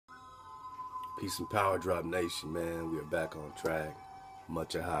Peace and power, Drop Nation, man. We are back on track.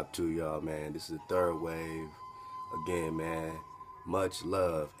 Much a hop to y'all, man. This is the third wave. Again, man. Much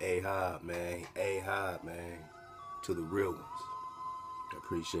love. A-hop, man. A-hop, man. To the real ones. I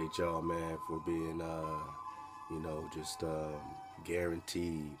appreciate y'all, man, for being, just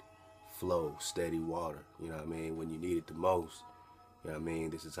guaranteed flow, steady water. You know what I mean? When you need it the most, you know what I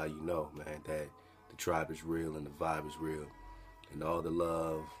mean? This is how you know, man, that the tribe is real and the vibe is real. And all the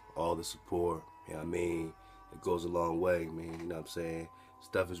love, all the support, you know what I mean? It goes a long way, man. You know what I'm saying?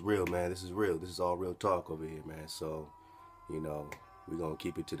 Stuff is real, man. This is real. This is all real talk over here, man. So, you know, we're going to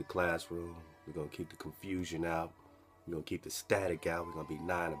keep it to the classroom. We're going to keep the confusion out. We're going to keep the static out. We're going to be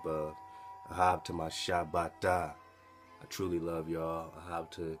 9 above. A hop to my Shabbatah. I truly love y'all. A hop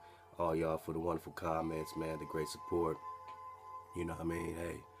to all y'all for the wonderful comments, man, the great support. You know what I mean?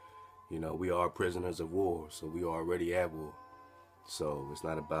 Hey, you know, we are prisoners of war, so we are already at war. So it's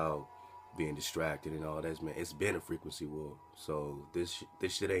not about being distracted and all that, man. It's been a frequency war. So this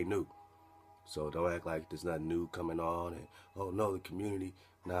shit ain't new. So don't act like there's nothing new coming on and, oh no, the community.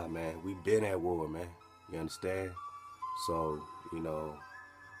 Nah, man, we been at war, man. You understand? So, you know,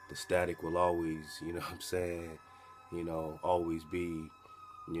 the static will always, you know what I'm saying, you know, always be,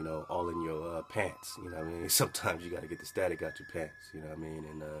 you know, all in your pants. You know what I mean? Sometimes you got to get the static out your pants, you know what I mean,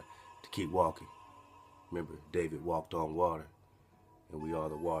 and to keep walking. Remember, David walked on water. And we are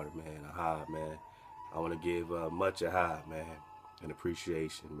the water, man. A high, man. I want to give much a high, man, and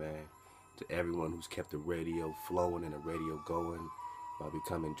appreciation, man, to everyone who's kept the radio flowing and the radio going by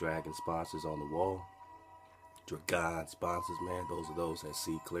becoming Dragon sponsors on the wall. Dragon sponsors, man. Those are those that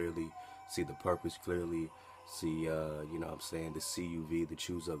see clearly, see the purpose clearly, see, you know what I'm saying, the CUV, the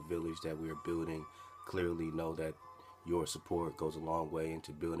Choose Up Village that we are building, clearly know that your support goes a long way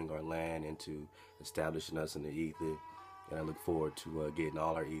into building our land, into establishing us in the ether. And I look forward to getting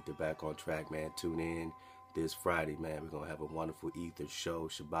all our ether back on track, man. Tune in this Friday, man. We're going to have a wonderful ether show,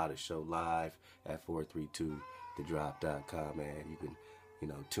 Shabbat show live at 432thedrop.com, man. You can, you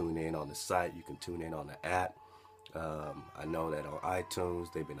know, tune in on the site. You can tune in on the app. I know that on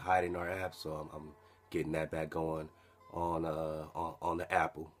iTunes, they've been hiding our app, so I'm getting that back going on the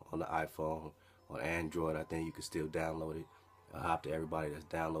Apple, on the iPhone, on Android. I think you can still download it. I hop to everybody that's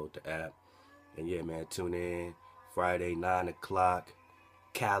downloaded the app. And yeah, man, tune in. Friday, 9 o'clock,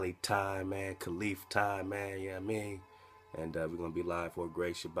 Cali time, man, Khalif time, man, you know what I mean? And we're going to be live for a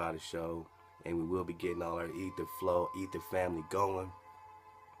great Shabbat show. And we will be getting all our ether flow, ether family going.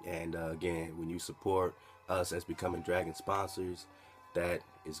 And again, when you support us as becoming Dragon sponsors, that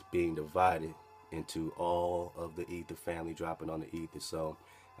is being divided into all of the ether family dropping on the ether. So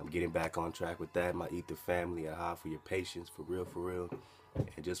I'm getting back on track with that. My ether family, I high for your patience, for real.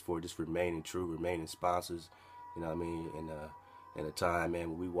 And just remaining true, remaining sponsors. You know what I mean? In a time,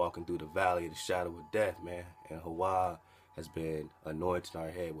 man, when we walking through the valley of the shadow of death, man, and Ahchwa has been anointing our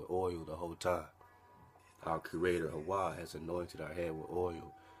head with oil the whole time. Our creator, Ahchwa, has anointed our head with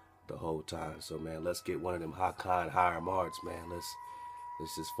oil the whole time. So, man, let's get one of them Hakan higher marks, man. Let's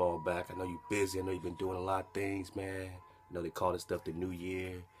just fall back. I know you're busy. I know you've been doing a lot of things, man. I know they call this stuff the new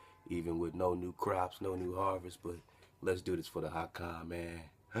year, even with no new crops, no new harvest. But let's do this for the Hakan, man.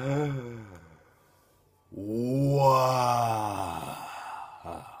 Wow.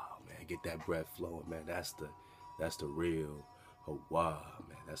 Oh, man, get that breath flowing, man. That's the real Ahchwa,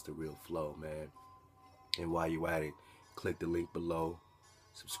 man. That's the real flow, man. And while you're at it, click the link below.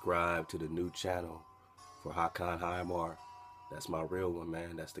 Subscribe to the new channel for Hakan Haimar. That's my real one,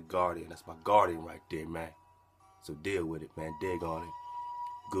 man. That's the guardian. That's my guardian right there, man. So deal with it, man. Dig on it.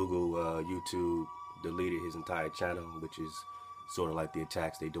 Google, YouTube deleted his entire channel, which is sort of like the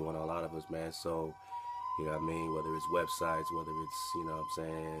attacks they do on a lot of us, man. So, you know what I mean? Whether it's websites, whether it's, you know what I'm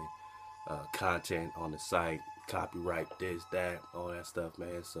saying, content on the site, copyright, this, that, all that stuff,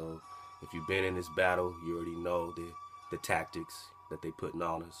 man. So if you've been in this battle, you already know the tactics that they putting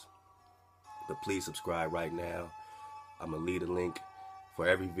on us. But please subscribe right now. I'm going to leave a link for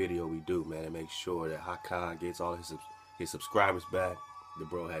every video we do, man, and make sure that Hakan gets all his subscribers back. The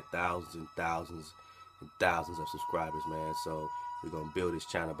bro had thousands and thousands and thousands of subscribers, man. So we're going to build this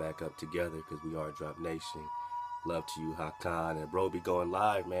channel back up together because we are Drop Nation. Love to you, Hakan. And bro be going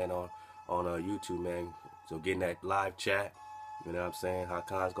live, man, on YouTube, man. So getting that live chat, you know what I'm saying?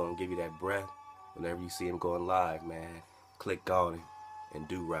 Hakan's going to give you that breath whenever you see him going live, man. Click on it and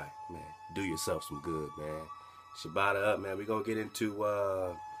do right, man. Do yourself some good, man. Shabbat up, man. We're going to get into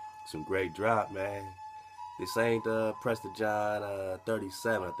some great drop, man. This ain't Prester John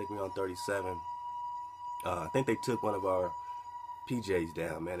 37. I think we're on 37. I think they took one of our PJs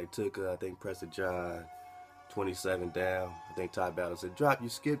down, man. They took, I think, Prester John 27 down. I think Ty Battle said, drop, you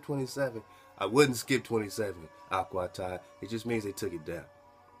skipped 27. I wouldn't skip 27, Ahchwa Ty. It just means they took it down.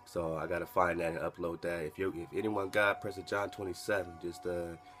 So I gotta find that and upload that. If anyone got Prester John 27, just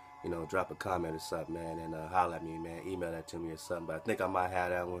you know, drop a comment or something, man, and holler at me, man. Email that to me or something. But I think I might have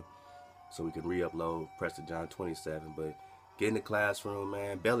that one so we can re-upload Prester John 27. But get in the classroom,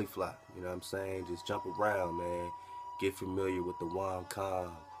 man. Belly flop, you know what I'm saying? Just jump around, man. Get familiar with the Wan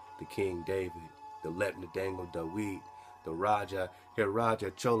Khan, the King David, the Lepna Dango Dawid, the Raja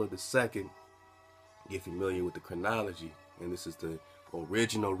Chola II. Get familiar with the chronology. And this is the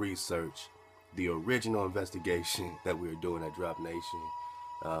original research, the original investigation that we're doing at Drop Nation.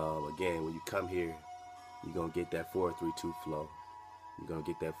 Again, when you come here, you're going to get that 4-3-2 flow. You're going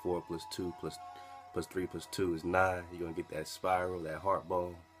to get that 4 plus 2 plus 3 plus 2 is 9. You're going to get that spiral, that heart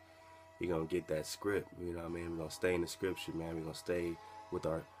bone. You're going to get that script. You know what I mean? We're going to stay in the scripture, man. We're going to stay with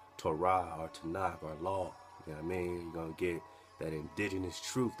our Torah, our Tanakh, our law. You know what I mean? You're going to get that indigenous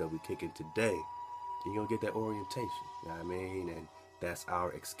truth that we're kicking today. You're going to get that orientation. You know what I mean? And that's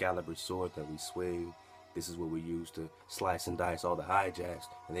our Excalibur sword that we swing. This is what we use to slice and dice all the hijacks,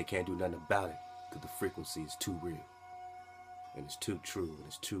 and they can't do nothing about it because the frequency is too real, and it's too true, and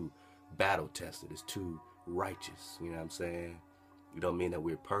it's too battle-tested, it's too righteous. You know what I'm saying? It don't mean that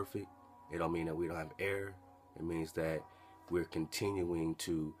we're perfect. It don't mean that we don't have error. It means that we're continuing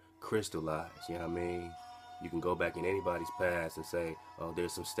to crystallize. You know what I mean? You can go back in anybody's past and say, oh,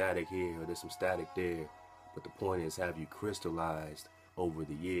 there's some static here or there's some static there. But the point is, have you crystallized over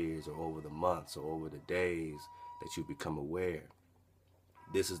the years or over the months or over the days that you become aware?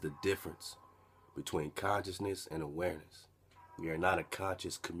 This is the difference between consciousness and awareness. We are not a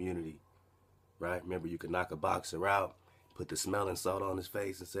conscious community, right? Remember, you can knock a boxer out, put the smelling salt on his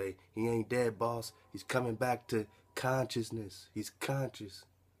face and say, he ain't dead, boss. He's coming back to consciousness. He's conscious.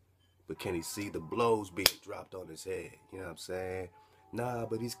 But can he see the blows being dropped on his head? You know what I'm saying? Nah,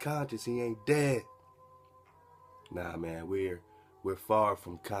 but he's conscious. He ain't dead. Nah, man, we're far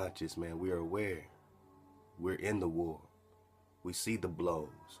from conscious, man. We're aware. We're in the war. We see the blows.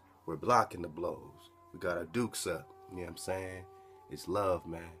 We're blocking the blows. We got our dukes up. You know what I'm saying? It's love,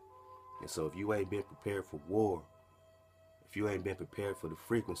 man. And so if you ain't been prepared for war, if you ain't been prepared for the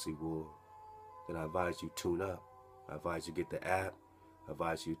frequency war, then I advise you tune up. I advise you get the app. I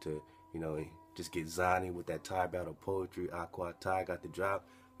advise you to, you know, just get Zani with that Thai battle poetry. Ahchwa Thai got the drop.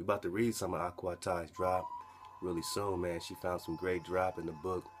 We about to read some of Ahchwa Thai's drop really soon, man. She found some great drop in the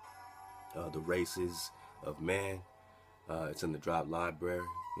book, The Races of Man. It's in the drop library.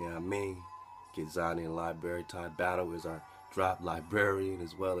 You know what I mean? Get Zani in the library. Thai Battle is our drop librarian,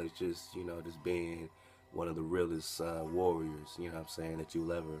 as well as just, you know, just being one of the realest warriors, you know what I'm saying, that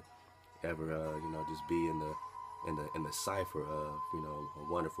you'll ever, you know, just be in the cipher of, you know,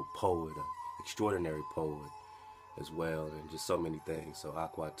 a wonderful poet, an extraordinary poet as well, and just so many things. So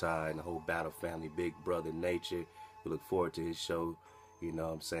Ahchwa Thai and the whole Battle family, Big Brother Nature, we look forward to his show, you know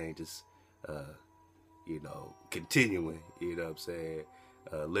what I'm saying, just, you know, continuing, you know what I'm saying,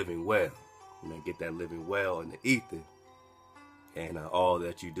 living well, you know, get that living well in the ether, and all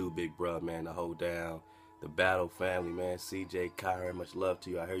that you do, Big Brother, man, to hold down the Battle family, man. CJ, Kyron, much love to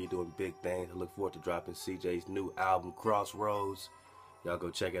you. I heard you doing big things. I look forward to dropping CJ's new album, Crossroads. Y'all go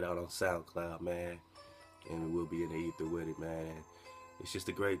check it out on SoundCloud, man. And we'll be in the ether with it, man. And it's just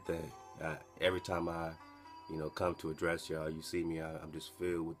a great thing. Every time I, you know, come to address y'all, you see me, I'm just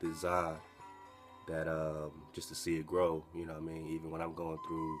filled with desire that just to see it grow, you know what I mean? Even when I'm going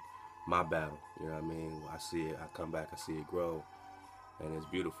through my battle, you know what I mean? I see it, I come back, I see it grow. And it's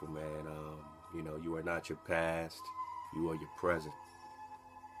beautiful, man. You know, you are not your past, you are your present.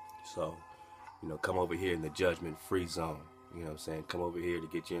 So, you know, come over here in the judgment-free zone. You know what I'm saying? Come over here to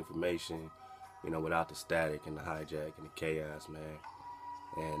get your information, you know, without the static and the hijack and the chaos, man.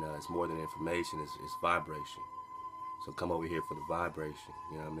 And it's more than information, it's vibration. So come over here for the vibration,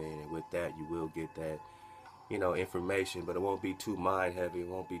 you know what I mean? And with that, you will get that, you know, information, but it won't be too mind heavy. It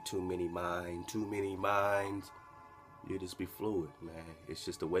won't be too many minds. You'll just be fluid, man. It's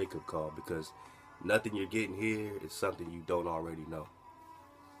just a wake-up call, because nothing you're getting here is something you don't already know.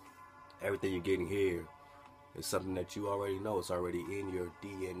 Everything you're getting here is something that you already know. It's already in your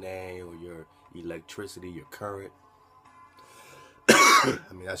DNA or your electricity, your current. I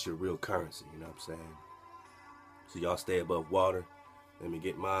mean, that's your real currency, you know what I'm saying? So y'all stay above water. Let me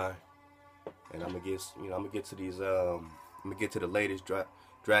get mine. And I'm gonna get to these, I'm gonna get to the latest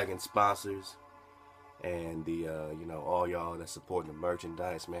Dragon sponsors. And the, you know, all y'all that's supporting the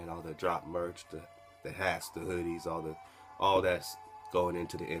merchandise, man, all the drop merch, the hats, the hoodies, all that's going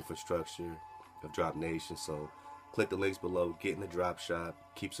into the infrastructure of Drop Nation. So click the links below, get in the drop shop,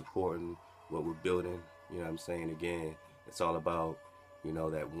 keep supporting what we're building, You know what I'm saying? Again, it's all about, you know,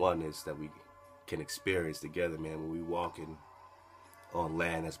 that oneness that we can experience together, man, when we walking on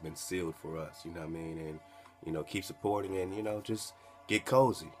land that's been sealed for us, you know what I mean? And, you know, keep supporting and, you know, just get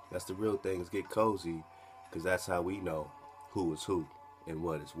cozy. That's the real thing, is get cozy, because that's how we know who is who and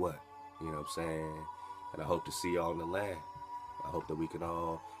what is what. You know what I'm saying? And I hope to see y'all in the land. I hope that we can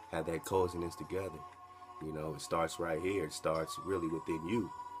all have that coziness together. You know, it starts right here. It starts really within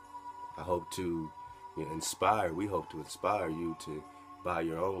you. I hope to, you know, we hope to inspire you to buy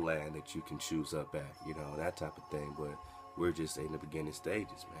your own land that you can choose up at, you know, that type of thing. But we're just in the beginning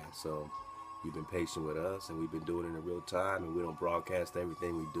stages, man. So you've been patient with us, and we've been doing it in real time, and we don't broadcast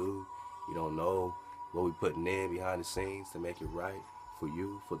everything we do. You don't know what we're putting in behind the scenes to make it right for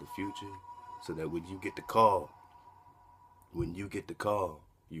you, for the future, so that when you get the call,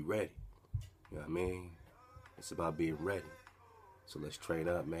 you ready. You know what I mean? It's about being ready. So let's train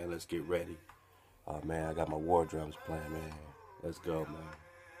up, man. Let's get ready. Oh, man, I got my war drums playing, man. Let's go, man.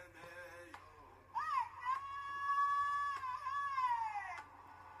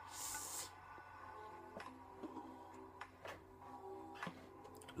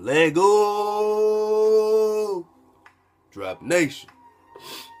 Lego Drop Nation.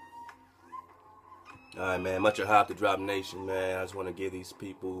 Alright, man, much ado to Drop Nation, man. I just want to give these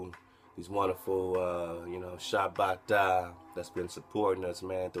people, these wonderful, you know, Shabbat that's been supporting us,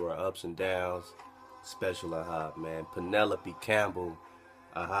 man, through our ups and downs. Special ahab, man. Penelope Campbell,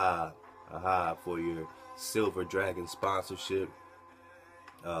 ahab for your Silver Dragon sponsorship.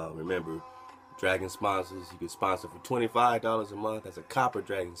 Remember, Dragon sponsors, you can sponsor for $25 a month as a Copper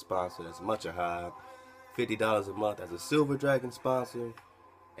Dragon sponsor. That's much ahab. $50 a month as a Silver Dragon sponsor,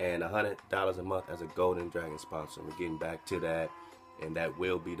 and $100 a month as a Golden Dragon sponsor. We're getting back to that, and that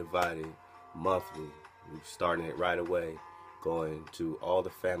will be divided monthly. We're starting it right away, going to all the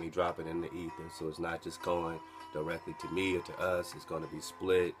family, dropping in the ether. So it's not just going directly to me or to us. It's going to be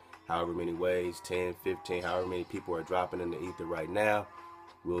split however many ways, 10, 15, however many people are dropping in the ether right now.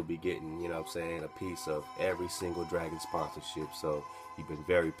 We'll be getting, you know what I'm saying, a piece of every single Dragon sponsorship. So you've been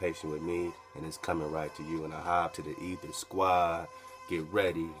very patient with me, and it's coming right to you. And ahab to the ether squad. Get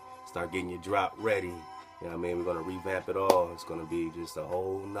ready. Start getting your drop ready. You know what I mean? We're going to revamp it all. It's going to be just a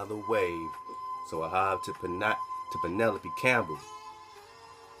whole nother wave. So ahab to Penelope Campbell.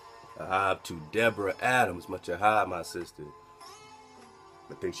 Ahab to Deborah Adams. Much ahab, my sister.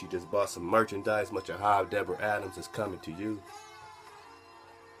 I think she just bought some merchandise. Much ahab, Deborah Adams is coming to you.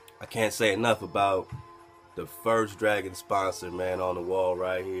 I can't say enough about the first Dragon sponsor, man, on the wall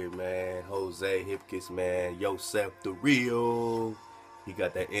right here, man. Jose Hipkiss, man. Yosef the Real. He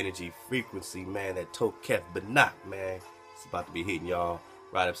got that energy frequency, man. That Tokef Banat, man. It's about to be hitting y'all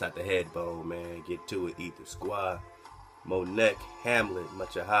right upside the head bone, man. Get to it, Ether Squad. Monek Hamlet,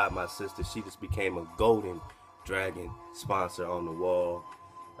 much ahab, my sister. She just became a Golden Dragon sponsor on the wall.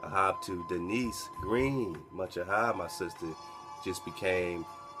 Ahab to Denise Green, much ahab, my sister. Just became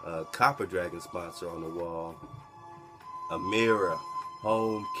a Copper Dragon sponsor on the wall. Amira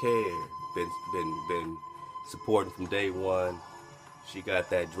Home Care, been supporting from day one. She got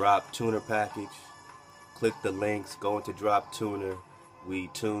that Drop Tuner package. Click the links, go into Drop Tuner. We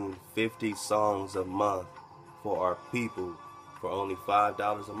tune 50 songs a month for our people for only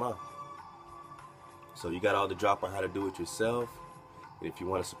 $5 a month. So you got all the drop on how to do it yourself. If you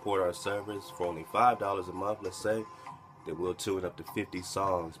want to support our service for only $5 a month, let's say, then we'll tune up to 50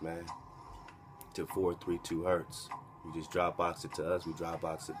 songs, man, to 432 hertz. You just Dropbox it to us, we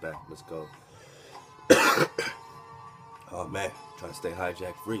Dropbox it back. Let's go. Oh, man, trying to stay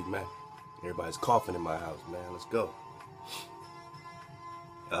hijack free, man. Everybody's coughing in my house, man. Let's go.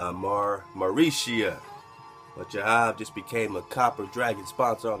 Mauricia. Much ahab just became a Copper Dragon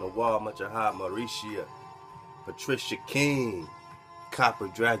sponsor on the wall. Much ahab, Mauricia. Patricia King. Copper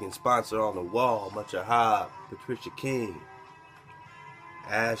Dragon sponsor on the wall. Much ahab, Patricia King.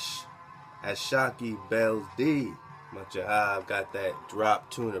 Ashaki Bells D. Much ahab, got that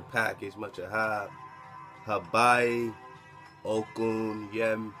Drop Tuner package. Much ahab. Habai Okun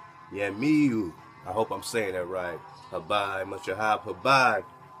Yemiu. I hope I'm saying that right. Habai, much ahab, Habai.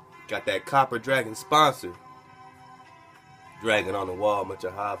 Got that Copper Dragon sponsor. Dragon on the wall, much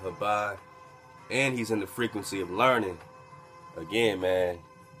ahab, Habai. And he's in the Frequency of Learning. Again, man,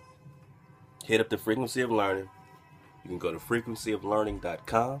 hit up the Frequency of Learning. You can go to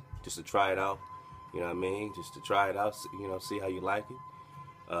frequencyoflearning.com just to try it out. You know what I mean? Just to try it out, you know, see how you like it.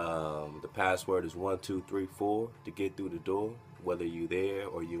 The password is 1234 to get through the door. Whether you there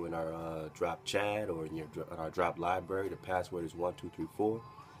or you in our drop chat or in our drop library, the password is 1234.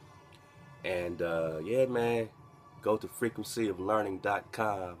 And yeah, man, go to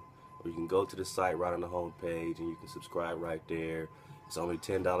frequencyoflearning.com or you can go to the site right on the home page and you can subscribe right there. It's only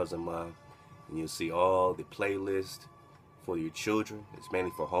 $10 a month, and you'll see all the playlists for your children. It's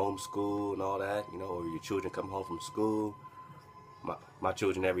mainly for homeschool and all that, you know, or your children come home from school. My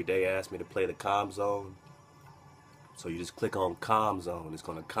children every day ask me to play the Calm Zone. So you just click on Calm Zone. It's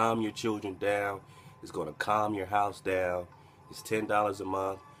going to calm your children down. It's going to calm your house down. It's $10 a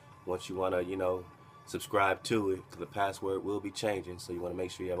month. Once you want to, you know, subscribe to it, because the password will be changing. So you want to make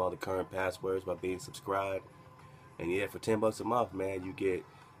sure you have all the current passwords by being subscribed. And yeah, for $10 a month, man, you get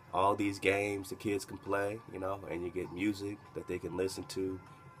all these games the kids can play, you know, and you get music that they can listen to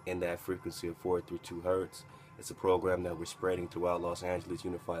in that frequency of 432 hertz. It's a program that we're spreading throughout Los Angeles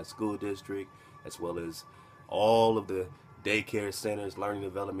Unified School District, as well as all of the daycare centers, learning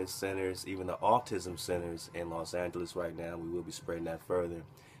development centers, even the autism centers in Los Angeles right now. We will be spreading that further.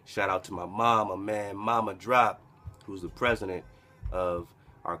 Shout out to my mama, man, Mama Drop, who's the president of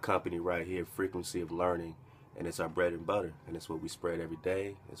our company right here, Frequency of Learning. And it's our bread and butter, and it's what we spread every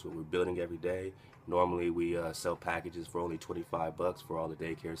day. It's what we're building every day. Normally we sell packages for only $25 for all the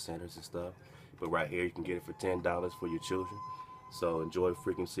daycare centers and stuff. But right here you can get it for $10 for your children. So enjoy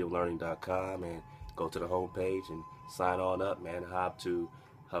frequencyoflearning.com and go to the homepage and sign on up, man. Hop to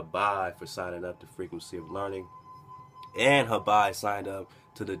Habai for signing up to Frequency of Learning. And Habai signed up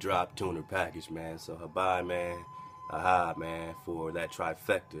to the Drop Tuner package, man. So Habai, man, aha, man, for that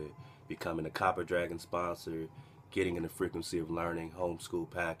trifecta. Becoming a Copper Dragon sponsor, getting in the Frequency of Learning homeschool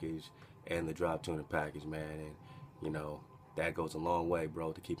package, and the Drop Tuner package, man. And, you know, that goes a long way,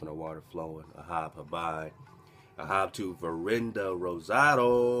 bro, to keeping our water flowing. Ahab, Habai. Ahab to Verinda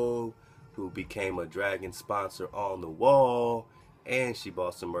Rosado, who became a Dragon sponsor on the wall, and she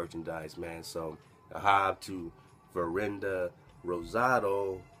bought some merchandise, man. So, Ahab to Verinda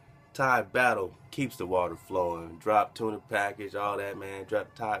Rosado. Thai battle keeps the water flowing. Drop Tuner package, all that, man.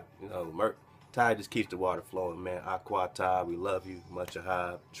 Drop Thai, you know, Thai just keeps the water flowing, man. Ahchwa Thai, we love you. Much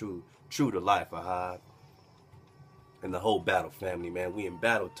Ahab. True to life, Ahab. And the whole battle family, man. We in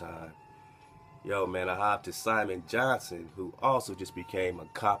battle time. Yo, man, Ahab to Simon Johnson, who also just became a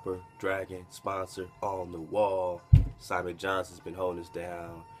Copper Dragon sponsor on the wall. Simon Johnson's been holding us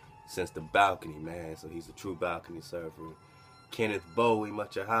down since the balcony, man. So he's a true balcony surfer. Kenneth Bowie,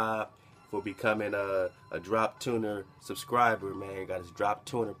 much Ahab, for becoming a Drop Tuner subscriber, man. Got his Drop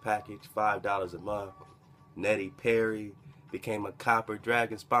Tuner package, $5 a month. Nettie Perry became a Copper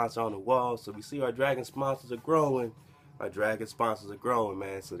Dragon sponsor on the wall. So we see our Dragon sponsors are growing. Our Dragon sponsors are growing,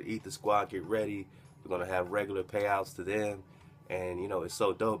 man. So the Ether Squad, get ready. We're going to have regular payouts to them. And, you know, it's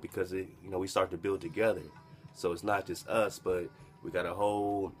so dope because, you know, we start to build together. So it's not just us, but we got a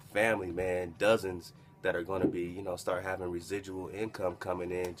whole family, man, dozens that are going to be, you know, start having residual income coming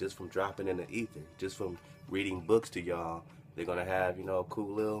in just from dropping in the ether, just from reading books to y'all. They're going to have, you know,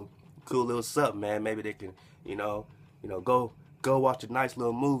 cool little something, man. Maybe they can, you know, go watch a nice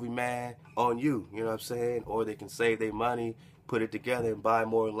little movie, man, on you know what I'm saying? Or they can save their money, put it together, and buy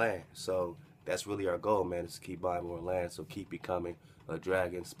more land. So that's really our goal, man, is to keep buying more land. So keep becoming a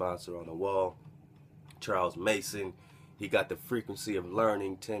Dragon sponsor on the wall. Charles Mason, he got the Frequency of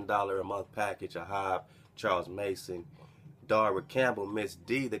Learning $10 a month package. Ahab, Charles Mason. Dara Campbell, Miss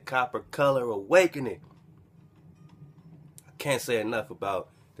D, the Copper Color Awakening. I can't say enough about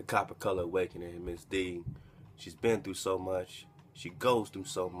the Copper Color Awakening, Miss D. She's been through so much. She goes through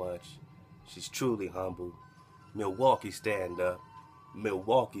so much. She's truly humble. Milwaukee, stand up.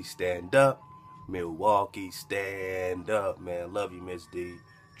 Milwaukee, stand up. Milwaukee, stand up, man. Love you, Miss D.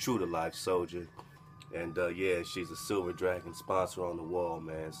 True to life soldier. And yeah, she's a Silver Dragon sponsor on the wall,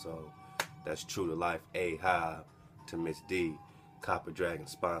 man. So that's true to life. Ahab to Miss D, Copper Dragon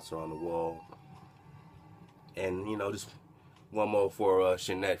sponsor on the wall. And you know, just one more for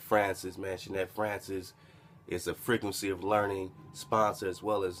Shanette Francis, man. Shanette Francis is a Frequency of Learning sponsor, as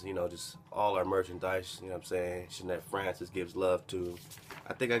well as, you know, just all our merchandise. You know what I'm saying? Shanette Francis gives love to.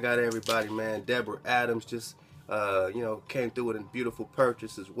 I think I got everybody, man. Deborah Adams just you know, came through with a beautiful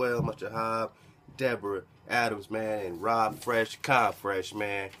purchase as well. Much Ahab. Deborah Adams, man, and Rob Fresh, Con Fresh,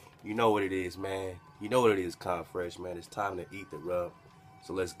 man. You know what it is, man. You know what it is, Con Fresh, man. It's time to eat the rub.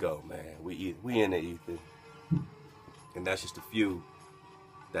 So let's go, man. We in the ether. And that's just a few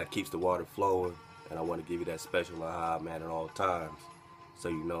that keeps the water flowing. And I want to give you that special aha, man, at all times. So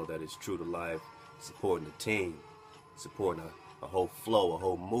you know that it's true to life, supporting the team, supporting a whole flow, a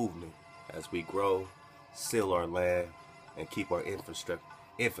whole movement as we grow, seal our land, and keep our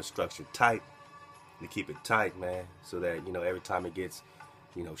infrastructure tight. We keep it tight, man, so that, you know, every time it gets,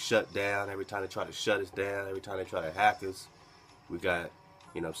 you know, shut down, every time they try to shut us down, every time they try to hack us, we got,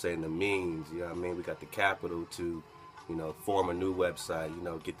 you know what I'm saying, the means, you know what I mean? We got the capital to, you you know, form a new website, you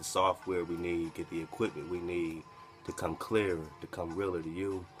know, get the software we need, get the equipment we need to come clearer, to come realer to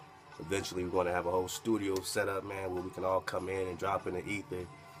you. Eventually, we're going to have a whole studio set up, man, where we can all come in and drop in the ether.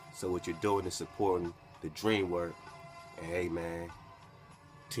 So what you're doing is supporting the dream work. And hey, man,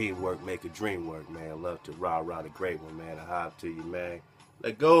 teamwork make a dream work, man. Love to rah the great one, man. I hop to you, man.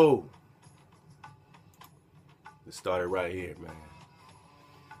 Let go. Let's start it right here, man.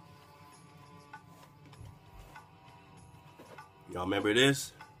 Y'all remember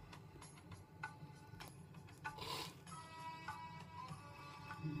this?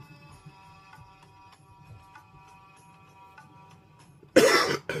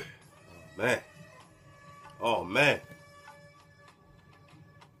 Man. Oh, man.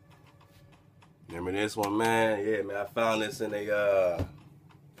 Remember this one, man? Yeah, man, I found this in a,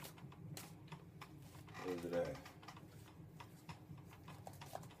 what is it at?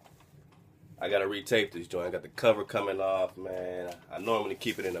 I gotta retape this joint. I got the cover coming off, man. I normally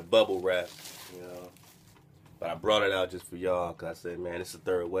keep it in a bubble wrap, you know. But I brought it out just for y'all, because I said, man, it's the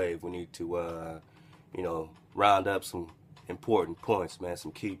third wave. We need to, you know, round up some important points, man,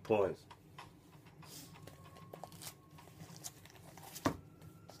 some key points.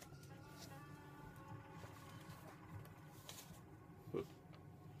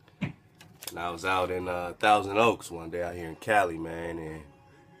 And I was out in Thousand Oaks one day out here in Cali, man, and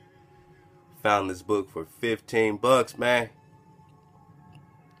found this book for 15 bucks, man.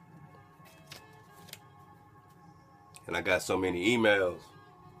 And I got so many emails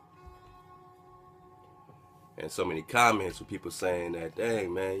and so many comments with people saying that,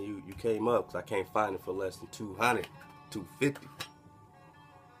 dang, man, you came up, because I can't find it for less than 200, 250.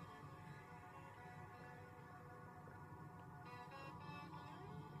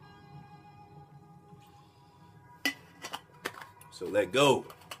 So let go.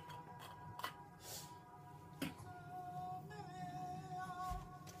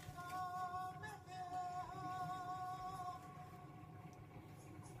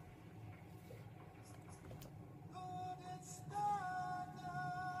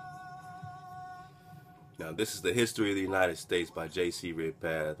 Now, this is the History of the United States by J.C.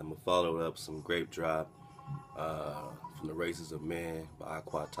 Redpath. I'm going to follow it up some Grape Drop from the Races of Men by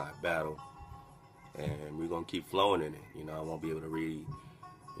Ahchwa Battle. And we're going to keep flowing in it. You know, I won't be able to read,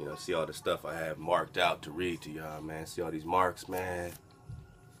 you know, see all the stuff I have marked out to read to y'all, man. See all these marks, man.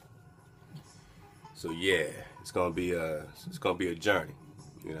 So, yeah, it's going to be a journey.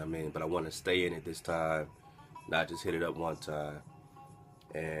 You know what I mean? But I want to stay in it this time, not just hit it up one time.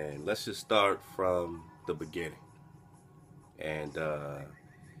 And let's just start from the beginning. And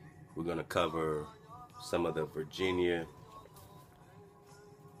we're going to cover some of the Virginia.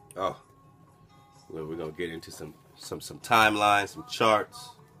 We're going to get into some timelines, some charts,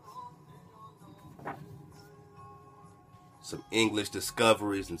 some English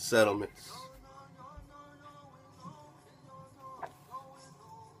discoveries and settlements.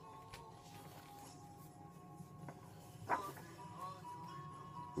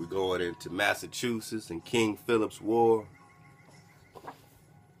 We're going into Massachusetts and King Philip's War.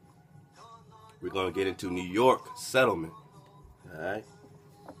 We're going to get into New York settlement. All right.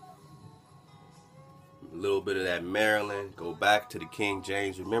 A little bit of that Maryland. Go back to the King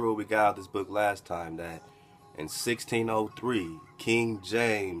James. Remember we got out this book last time, that in 1603, King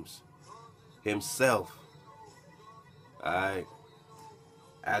James himself, all right,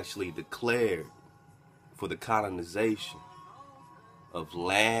 actually declared for the colonization of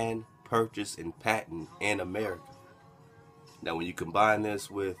land, purchase, and patent in America. Now, when you combine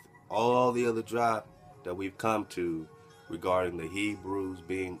this with all the other drop that we've come to regarding the Hebrews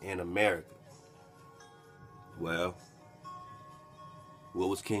being in America, well, what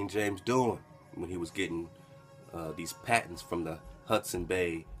was King James doing when he was getting these patents from the Hudson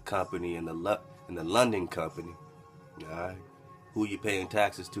Bay Company and the London Company? All right, who you paying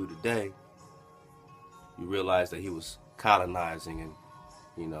taxes to today? You realize that he was colonizing and,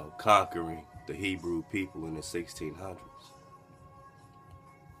 you know, conquering the Hebrew people in the 1600s.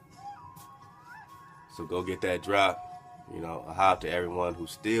 So go get that drop. You know, a hop to everyone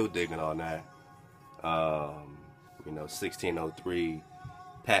who's still digging on that. You know, 1603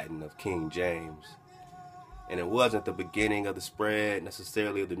 patent of King James. And it wasn't the beginning of the spread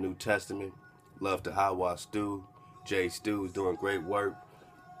necessarily of the New Testament. Love to Hawa Stu. Jay Stu is doing great work,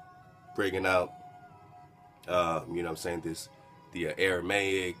 bringing out, you know what I'm saying, the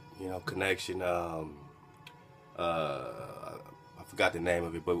Aramaic, you know, connection. I forgot the name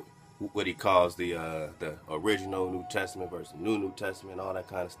of it, but what he calls the original New Testament versus the New Testament, all that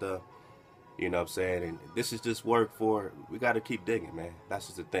kind of stuff. You know what I'm saying? And this is just work for, we got to keep digging, man. That's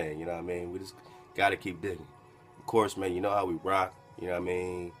just the thing, you know what I mean? We just got to keep digging. Of course, man, you know how we rock, you know what I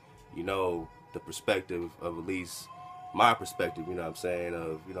mean? You know, the perspective of at least my perspective, you know what I'm saying,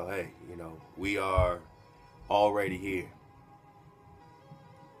 of, you know, hey, you know, we are already here.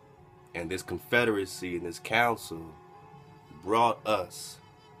 And this confederacy and this council brought us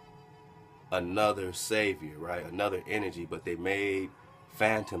another savior, right? Another energy, but they made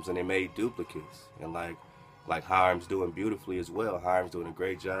phantoms and they made duplicates. And like Hiram's doing beautifully as well. Hiram's doing a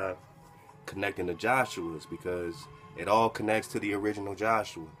great job connecting the Joshuas, because it all connects to the original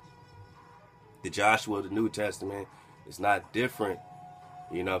Joshua. The Joshua of the New Testament is not different,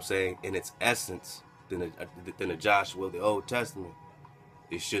 you know what I'm saying, in its essence than the Joshua of the Old Testament.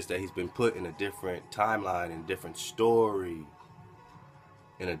 It's just that he's been put in a different timeline, in a different story,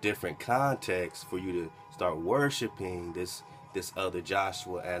 in a different context for you to start worshiping this other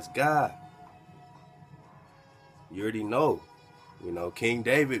Joshua as God. You already know, you know, King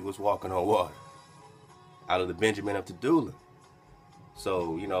David was walking on water out of the Benjamin of Tudela.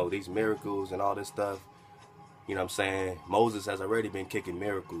 So, you know, these miracles and all this stuff, you know what I'm saying, Moses has already been kicking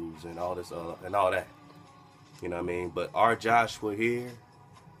miracles and all this and all that. You know what I mean? But our Joshua here,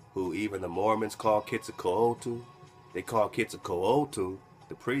 who even the Mormons call Quetzalcoatl, they call Quetzalcoatl,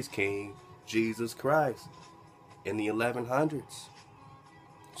 the priest king, Jesus Christ in the 1100s.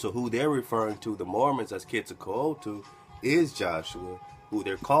 So who they're referring to, the Mormons, as Quetzalcoatl, is Joshua, who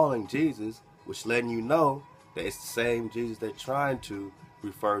they're calling Jesus, which letting you know that it's the same Jesus they're trying to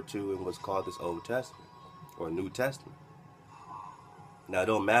refer to in what's called this Old Testament or New Testament. Now, it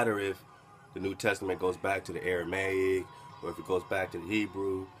don't matter if the New Testament goes back to the Aramaic or if it goes back to the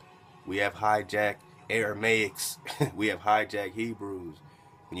Hebrew. We have hijacked Aramaics. We have hijacked Hebrews.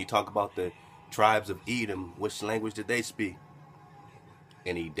 When you talk about the tribes of Edom, which language did they speak?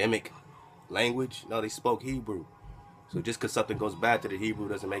 An Edomic language? No, they spoke Hebrew. So just because something goes back to the Hebrew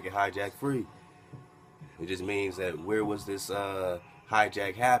doesn't make it hijack free. It just means that where was this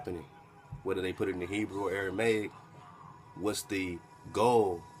hijack happening? Whether they put it in the Hebrew or Aramaic, what's the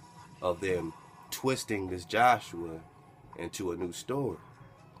goal of them twisting this Joshua into a new story?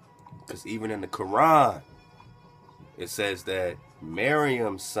 Because even in the Quran, it says that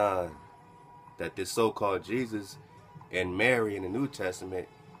Miriam's son, that this so-called Jesus and Mary in the New Testament,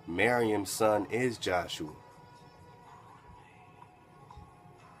 Miriam's son is Joshua.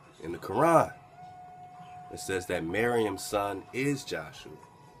 In the Quran, it says that Miriam's son is Joshua.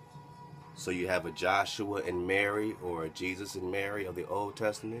 So you have a Joshua and Mary, or a Jesus and Mary of the Old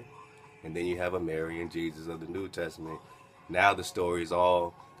Testament, and then you have a Mary and Jesus of the New Testament. Now the story is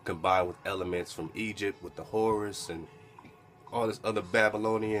all combined with elements from Egypt, with the Horus and all this other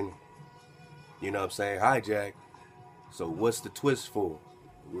Babylonian, you know what I'm saying, hijack. So what's the twist for?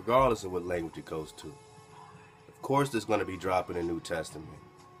 Regardless of what language it goes to. Of course there's going to be drop in the New Testament.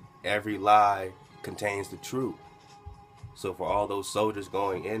 Every lie contains the truth. So for all those soldiers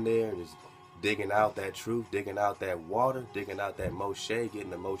going in there and just digging out that truth, digging out that water, digging out that Moshe,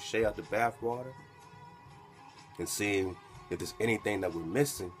 getting the Moshe out the bathwater, and seeing if there's anything that we're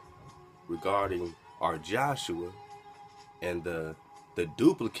missing regarding our Joshua and the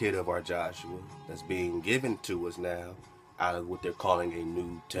duplicate of our Joshua that's being given to us now out of what they're calling a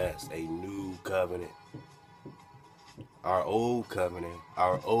new test, a new covenant. Our old covenant,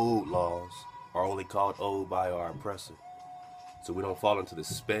 our old laws are only called old by our oppressor. So we don't fall into the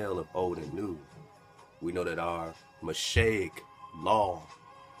spell of old and new. We know that our Mosaic law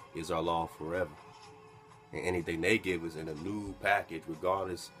is our law forever. And anything they give us in a new package,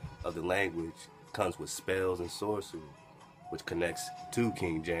 regardless of the language, comes with spells and sorcery, which connects to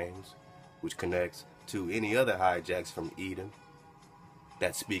King James, which connects to any other hijacks from Edom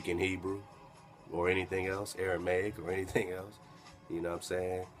that speak in Hebrew or anything else, Aramaic or anything else. You know what I'm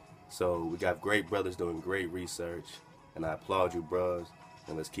saying? So we got great brothers doing great research, and I applaud you, bros,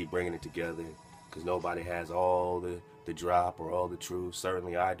 and let's keep bringing it together, because nobody has all the drop or all the truth.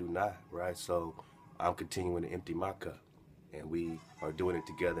 Certainly I do not, right? So I'm continuing to empty my cup, and we are doing it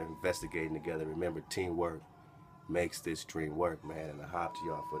together, investigating together. Remember, teamwork makes this dream work, man, and I hop to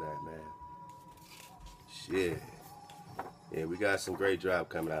y'all for that, man. Shit. Yeah, we got some great drop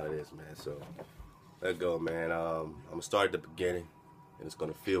coming out of this, man, so let's go, man. I'm going to start at the beginning, and it's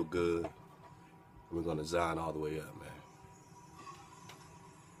going to feel good, and we're going to Zion all the way up, man.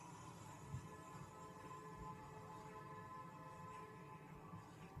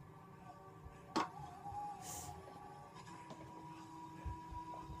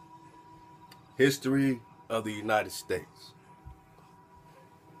 History of the United States.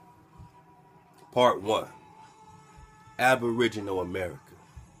 Part 1. Aboriginal America.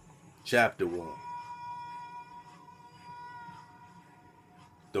 Chapter 1.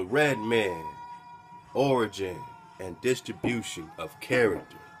 The Red Man, Origin, and distribution of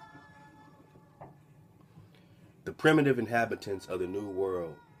character. The primitive inhabitants of the New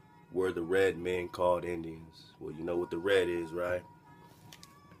World were the red men called Indians. Well, you know what the red is, right?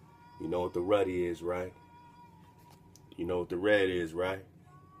 You know what the ruddy is, right? You know what the red is, right?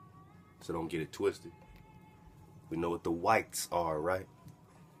 So don't get it twisted. We know what the whites are, right?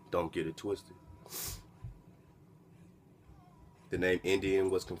 Don't get it twisted. The name Indian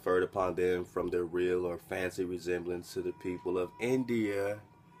was conferred upon them from their real or fancy resemblance to the people of India.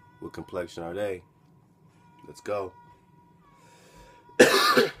 What complexion are they? Let's go.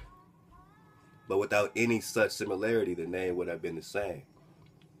 But without any such similarity, the name would have been the same.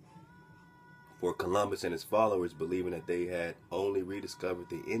 For Columbus and his followers, believing that they had only rediscovered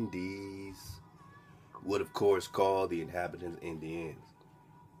the Indies, would of course call the inhabitants Indians.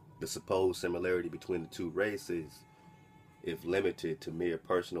 The supposed similarity between the two races, if limited to mere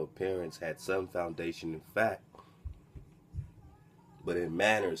personal appearance, had some foundation in fact. But in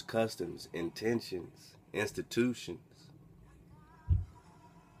manners, customs, intentions, institutions,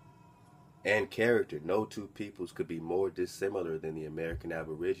 and character, no two peoples could be more dissimilar than the American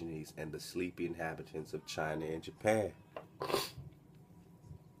Aborigines and the sleepy inhabitants of China and Japan.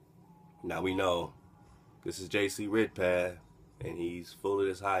 Now we know this is J.C. Ridpath, and he's full of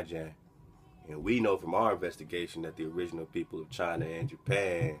this hijack. And we know from our investigation that the original people of China and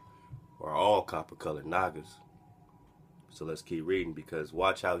Japan are all copper-colored Nagas. So let's keep reading, because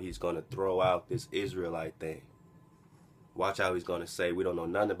watch how he's going to throw out this Israelite thing. Watch how he's going to say, we don't know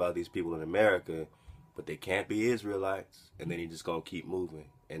nothing about these people in America, but they can't be Israelites. And then he's just going to keep moving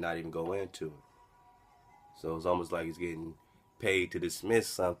and not even go into it. So it's almost like he's getting paid to dismiss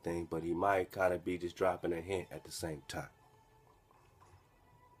something, but he might kind of be just dropping a hint at the same time.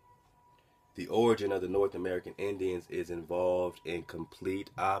 The origin of the North American Indians is involved in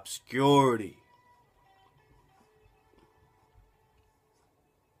complete obscurity.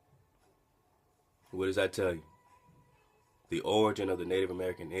 What does that tell you? The origin of the Native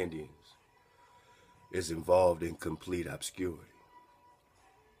American Indians is involved in complete obscurity.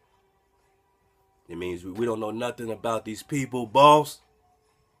 It means we don't know nothing about these people, boss.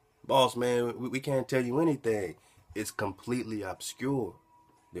 Boss, man, we can't tell you anything. It's completely obscure.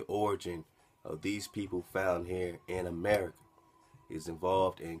 The origin of these people found here in America is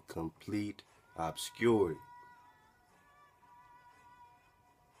involved in complete obscurity.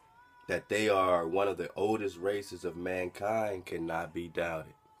 That they are one of the oldest races of mankind cannot be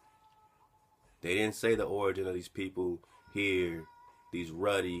doubted. They didn't say the origin of these people here, these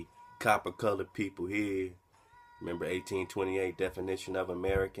ruddy, copper-colored people here. Remember 1828 definition of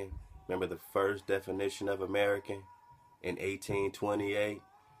American? Remember the first definition of American in 1828?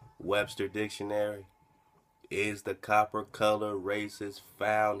 Webster Dictionary. Is the copper-colored races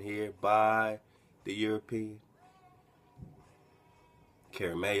found here by the European?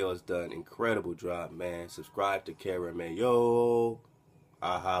 Caramayo has done incredible job, man. Subscribe to Caramayo.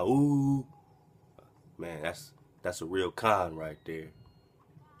 Ahchwa. Man, that's a real con right there.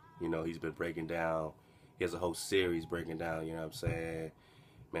 You know, he's been breaking down. He has a whole series breaking down, you know what I'm saying?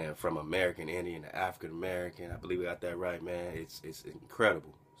 Man, from American Indian to African American. I believe we got that right, man. It's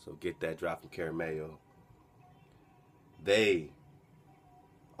incredible. So get that drop from Caramayo. They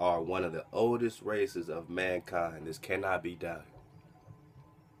are one of the oldest races of mankind. This cannot be doubted.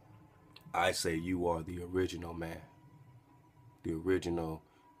 I say you are the original man, the original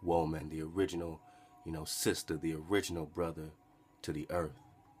woman, the original, sister, the original brother to the earth.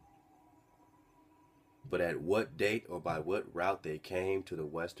 But at what date or by what route they came to the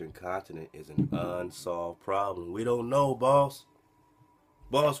Western continent is an unsolved problem. We don't know, boss.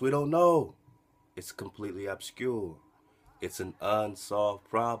 Boss, we don't know. It's completely obscure. It's an unsolved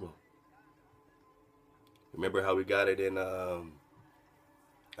problem. Remember how we got it in,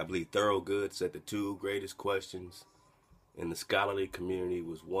 I believe Thorogood said the two greatest questions in the scholarly community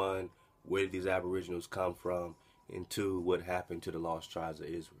was, one, where did these aboriginals come from? And two, what happened to the lost tribes of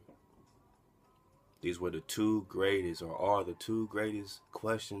Israel? These were the two greatest, or are the two greatest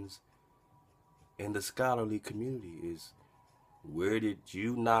questions in the scholarly community, is where did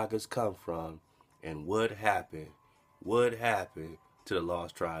you Nagas come from, and what happened? What happened to the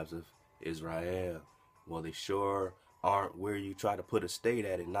lost tribes of Israel? Well, they sure aren't where you try to put a state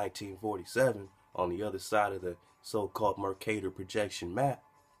at in 1947 on the other side of the so-called Mercator projection map.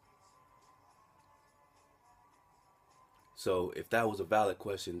 So if that was a valid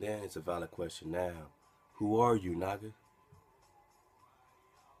question then, it's a valid question now. Who are you, Naga?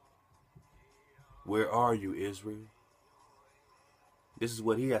 Where are you, Israel? This is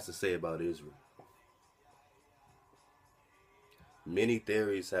what he has to say about Israel. Many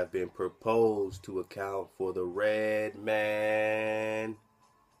theories have been proposed to account for the red man.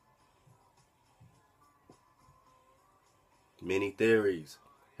 Many theories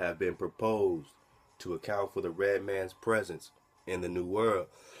have been proposed to account for the red man's presence in the New World.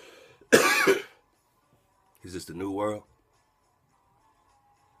 Is this the New World?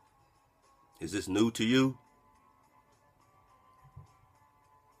 Is this new to you?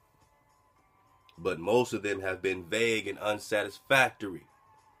 But most of them have been vague and unsatisfactory.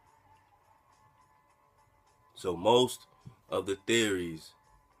 So most of the theories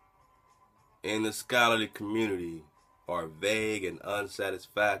in the scholarly community are vague and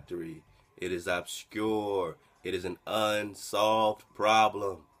unsatisfactory. It is obscure. It is an unsolved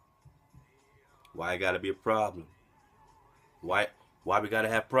problem. Why it gotta be a problem? Why we gotta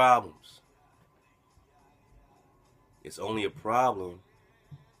have problems? It's only a problem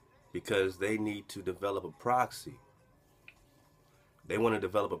because they need to develop a proxy. They want to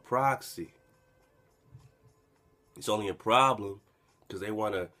develop a proxy. It's only a problem because they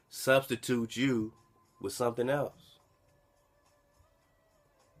want to substitute you with something else.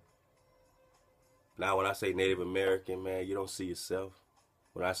 Now, when I say Native American, man, you don't see yourself.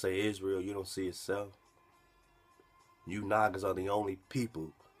 When I say Israel, you don't see yourself. You Nagas are the only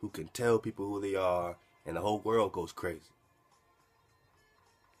people who can tell people who they are, and the whole world goes crazy.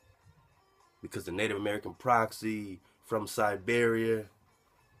 Because the Native American proxy from Siberia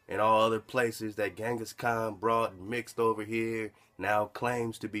and all other places that Genghis Khan brought and mixed over here now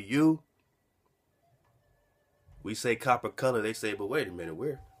claims to be you. We say copper color, they say, but wait a minute,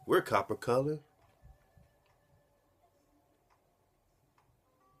 we're copper color.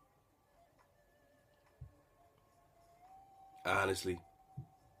 Honestly,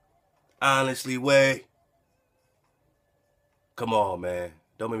 way. Come on, man.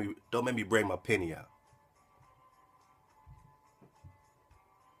 Don't make me bring my penny out.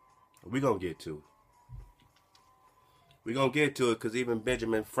 We're going to get to it. We're going to get to it because even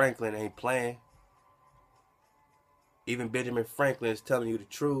Benjamin Franklin ain't playing. Even Benjamin Franklin is telling you the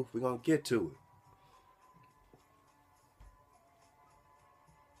truth. We're going to get to it.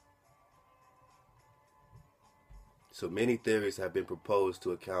 So many theories have been proposed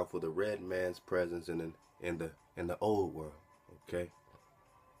to account for the red man's presence in the old world, okay?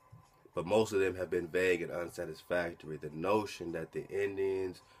 But most of them have been vague and unsatisfactory. The notion that the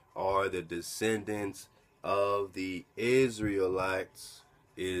Indians are the descendants of the Israelites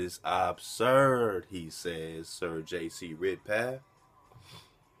is absurd, he says, Sir J.C. Ridpath.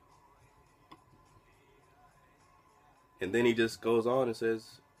 And then he just goes on and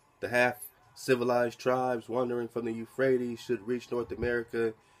says, the half-civilized tribes wandering from the Euphrates should reach North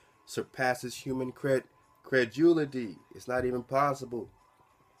America surpasses human credulity. It's not even possible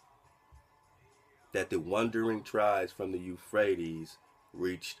that the wandering tribes from the Euphrates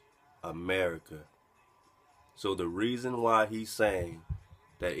reached America. So the reason why he's saying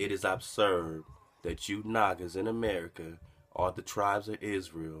that it is absurd that you Nagas in America are the tribes of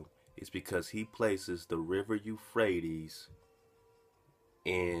Israel is because he places the river Euphrates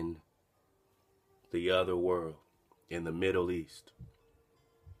in the other world, in the Middle East.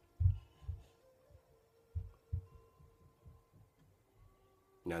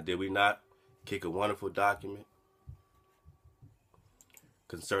 Now, did we not kick a wonderful document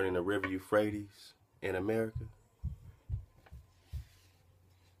concerning the river Euphrates in America?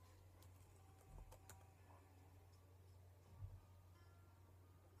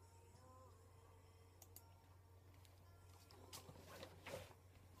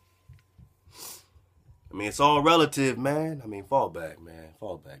 I mean, it's all relative, man. I mean, fall back, man.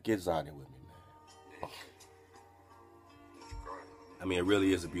 Fall back. Get Zion with me, man. I mean, it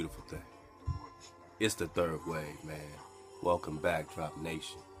really is a beautiful thing. It's the third wave, man. Welcome back, Drop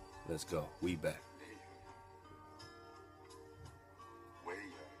Nation. Let's go. We back.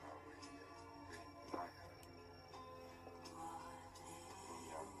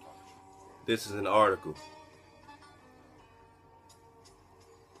 This is an article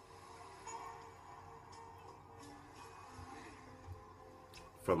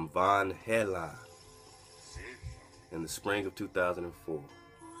from Van Hela in the spring of 2004.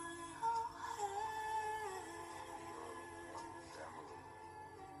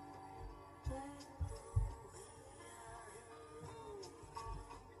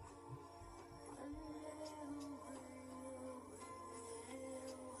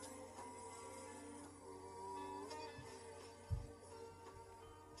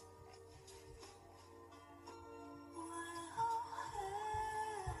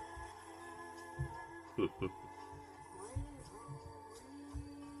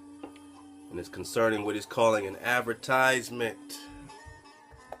 And it's concerning what he's calling an advertisement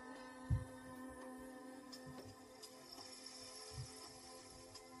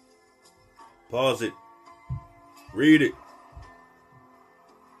Pause it. Read it.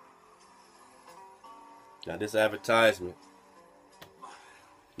 Now this advertisement,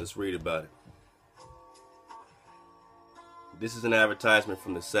 let's read about it. This is an advertisement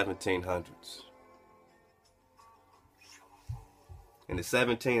from the 1700s. And the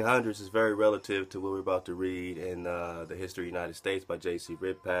 1700s is very relative to what we're about to read in the History of the United States by J.C.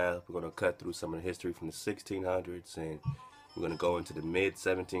 Redpath. We're going to cut through some of the history from the 1600s, and we're going to go into the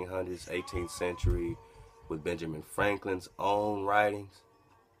mid-1700s, 18th century, with Benjamin Franklin's own writings.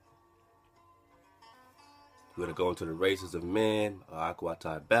 We're going to go into the races of men,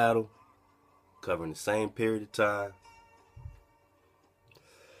 Ahchwa battle, covering the same period of time.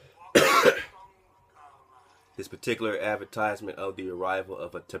 This particular advertisement of the arrival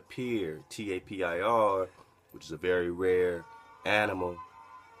of a tapir, T-A-P-I-R, which is a very rare animal,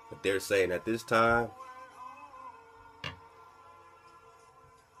 but they're saying at this time,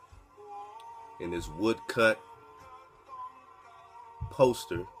 in this woodcut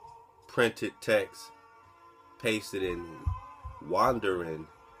poster, printed text, pasted in Wandering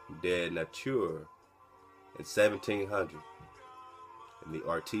de Nature in 1700 in the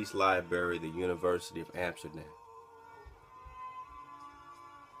Artist Library, the University of Amsterdam.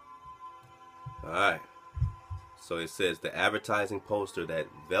 Alright, so it says the advertising poster that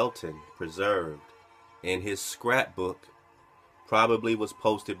Velton preserved in his scrapbook probably was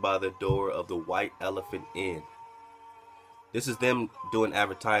posted by the door of the White Elephant Inn. This is them doing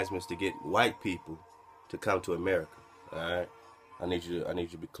advertisements to get white people to come to America. Alright, I need you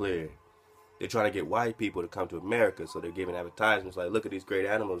to be clear. They're trying to get white people to come to America, so they're giving advertisements like, look at these great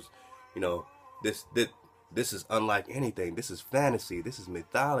animals. You know, this is unlike anything. This is fantasy. This is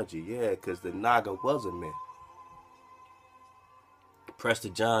mythology. Yeah, because the Naga was a myth. Prester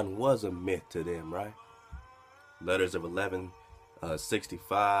John was a myth to them, right? Letters of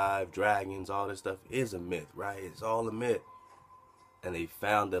 1165, dragons, all this stuff is a myth, right? It's all a myth. And they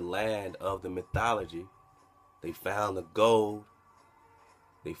found the land of the mythology. They found the gold.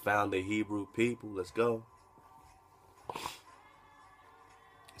 They found the Hebrew people. Let's go. It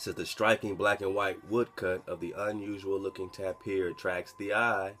says the striking black and white woodcut of the unusual looking tapir attracts the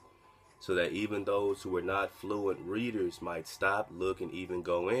eye, so that even those who were not fluent readers might stop, look, and even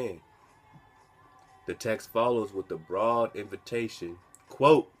go in. The text follows with the broad invitation,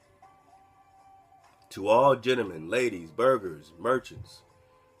 quote, to all gentlemen, ladies, burghers, merchants,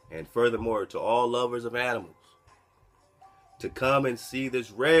 and furthermore to all lovers of animals, to come and see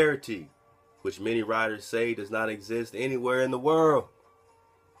this rarity, which many writers say does not exist anywhere in the world.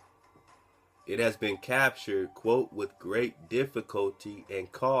 It has been captured, quote, with great difficulty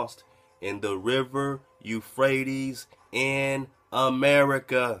and cost in the river Euphrates in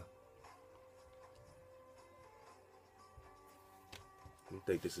America. You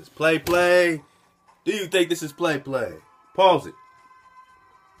think this is play? Do you think this is play? Pause it.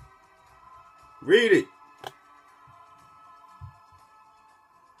 Read it.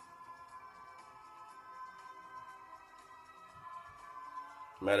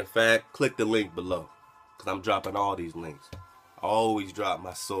 Matter of fact, click the link below, because I'm dropping all these links. I always drop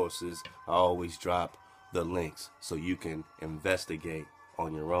my sources. I always drop the links so you can investigate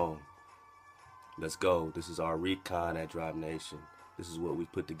on your own. Let's go. This is our recon at Drive Nation. This is what we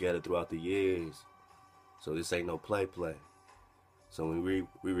put together throughout the years. So this ain't no play. So when we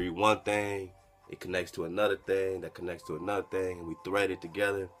read one thing, it connects to another thing, that connects to another thing, and we thread it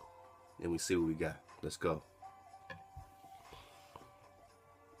together, and we see what we got. Let's go.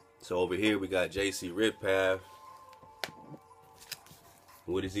 So over here we got J.C. Redpath.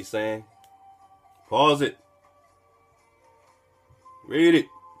 What is he saying? Pause it. Read it.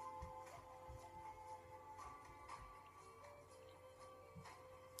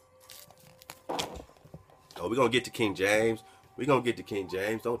 Oh, we're going to get to King James. We're going to get to King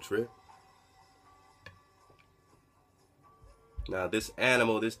James. Don't trip. Now, this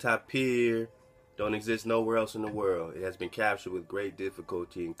animal, this tapir, don't exist nowhere else in the world. It has been captured with great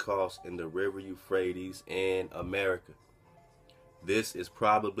difficulty and cost in the river Euphrates in America. This is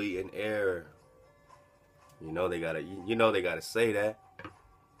probably an error. You know they gotta say that,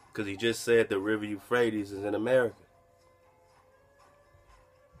 because he just said the river Euphrates is in America,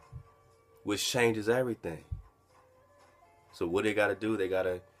 which changes everything. So what they gotta do? They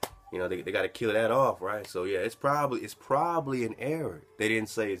gotta, they gotta kill that off, right? So yeah, it's probably an error. They didn't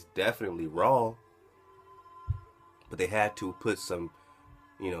say it's definitely wrong, but they had to put some,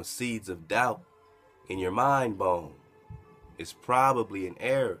 seeds of doubt in your mind bone. It's probably an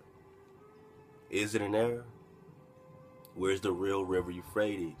error. Is it an error? Where's the real river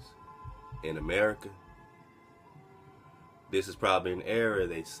Euphrates? In America. This is probably an error,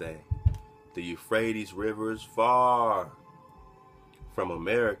 they say. The Euphrates River is far from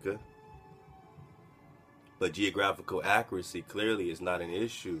America, but geographical accuracy clearly is not an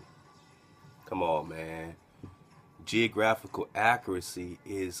issue. Come on, man. Geographical accuracy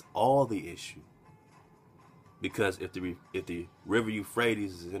is all the issue. Because if the River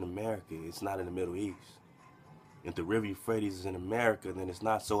Euphrates is in America, it's not in the Middle East. If the River Euphrates is in America, then it's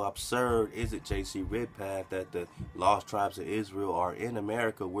not so absurd, is it, J.C. Redpath, that the lost tribes of Israel are in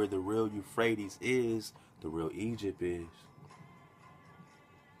America, where the real Euphrates is, the real Egypt is.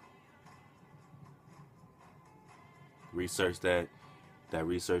 Research that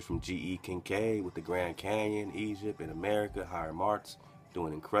research from G.E. Kincaid with the Grand Canyon, Egypt, and America. Higher Marks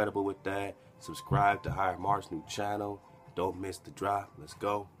doing incredible with that. Subscribe to Higher Marks' new channel. Don't miss the drop. Let's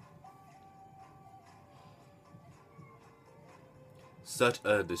go. Such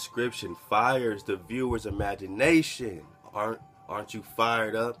a description fires the viewer's imagination. Aren't you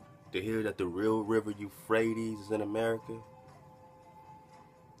fired up to hear that the real River Euphrates is in America?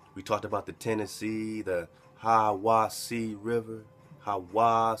 We talked about the Tennessee, the Hiwassee River,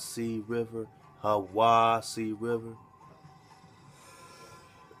 Hiwassee River, Hiwassee River.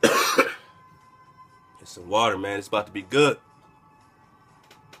 It's some water, man. It's about to be good.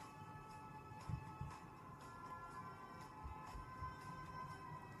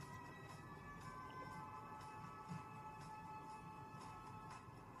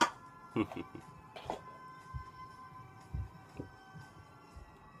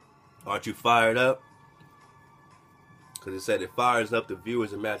 Aren't you fired up? Because it said it fires up the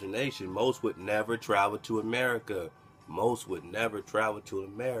viewer's imagination. Most would never travel to America. Most would never travel to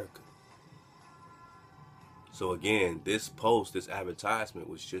America. So again, this post, this advertisement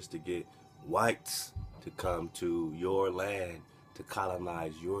was just to get whites to come to your land, to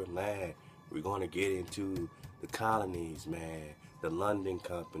colonize your land. We're going to get into the colonies, man. The London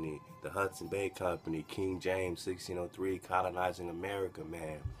Company, the Hudson Bay Company, King James 1603 colonizing America,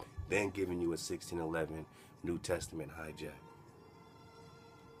 man. Then giving you a 1611 New Testament hijack.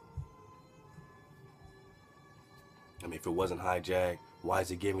 I mean, if it wasn't hijacked, why is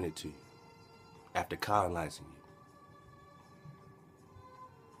he giving it to you after colonizing you?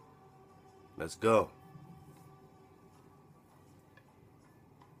 Let's go.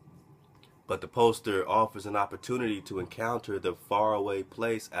 But the poster offers an opportunity to encounter the faraway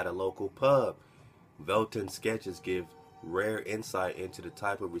place at a local pub. Velton's sketches give rare insight into the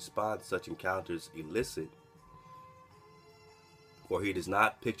type of response such encounters elicit. For he does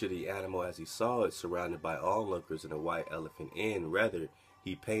not picture the animal as he saw it, surrounded by onlookers in a white elephant inn. Rather,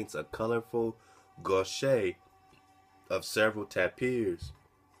 he paints a colorful gauche of several tapirs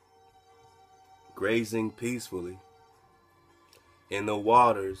grazing peacefully in the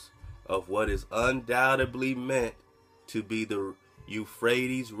waters of what is undoubtedly meant to be the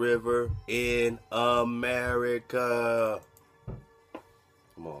Euphrates River in America.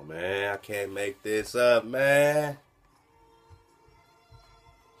 Come on, man. I can't make this up, man.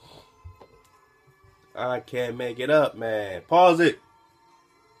 I can't make it up, man. Pause it.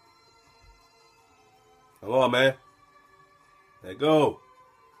 Come on, man. Let go.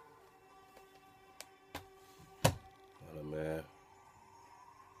 Hold on, man.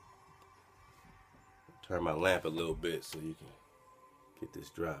 Turn my lamp a little bit so you can get this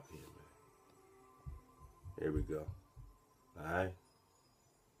drop here, man. Here we go. Alright.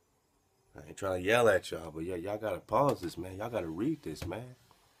 I ain't trying to yell at y'all, but yeah, y'all gotta pause this, man. Y'all gotta read this, man.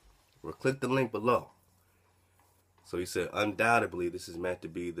 Or click the link below. So he said, undoubtedly, this is meant to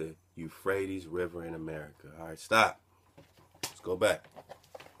be the Euphrates River in America. Alright, stop. Let's go back.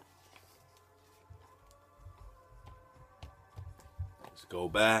 Let's go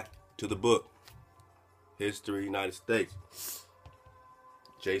back to the book. History, United States.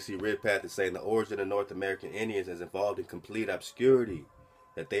 J.C. Redpath is saying the origin of North American Indians is involved in complete obscurity.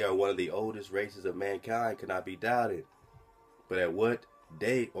 That they are one of the oldest races of mankind cannot be doubted. But at what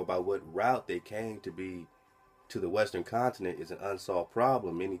date or by what route they came to be to the Western continent is an unsolved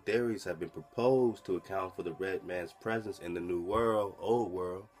problem. Many theories have been proposed to account for the red man's presence in the New World, Old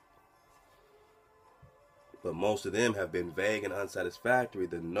World. But most of them have been vague and unsatisfactory.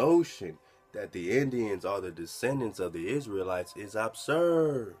 The notion that the Indians are the descendants of the Israelites is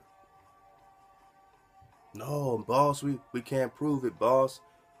absurd. No, boss, we can't prove it, boss.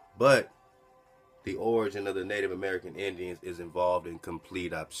 But the origin of the Native American Indians is involved in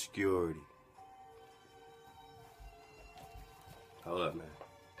complete obscurity. Hold up, man.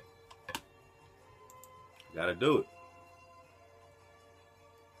 Gotta do it.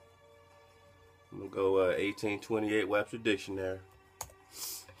 I'm gonna go 1828 Webster Dictionary.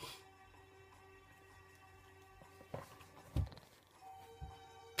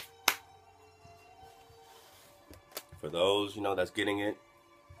 those, that's getting it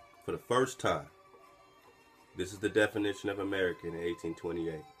for the first time, this is the definition of American in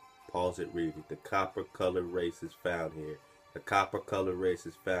 1828. Pause it, read it. The copper-colored race is found here. The copper-colored race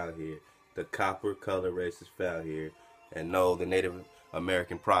is found here. The copper-colored race is found here. And no, the Native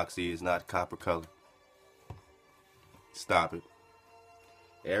American proxy is not copper-colored. Stop it.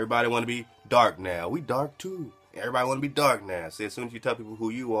 Everybody want to be dark now. We dark too. Everybody want to be dark now. See, as soon as you tell people who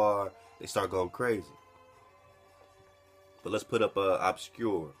you are, they start going crazy. But let's put up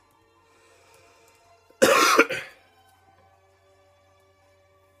obscure.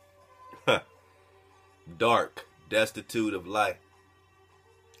 Dark, destitute of light,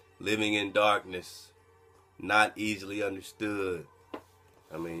 living in darkness, not easily understood.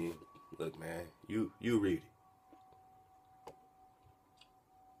 I mean, look, man, you read it.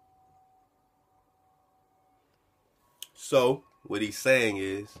 So, what he's saying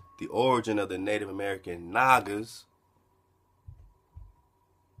is, the origin of the Native American Nagas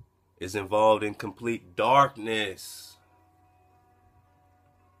is involved in complete darkness.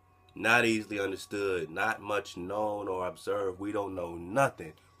 Not easily understood, not much known or observed. We don't know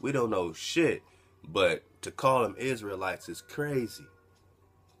nothing. We don't know shit. But to call them Israelites is crazy.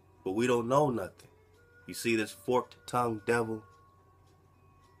 But we don't know nothing. You see this forked-tongued devil?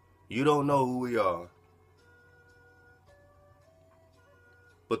 You don't know who we are.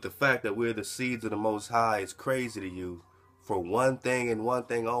 But the fact that we're the seeds of the Most High is crazy to you for one thing and one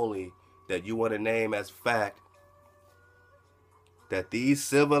thing only that you want to name as fact. That these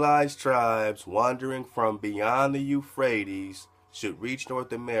civilized tribes wandering from beyond the Euphrates should reach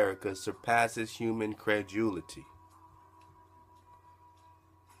North America surpasses human credulity.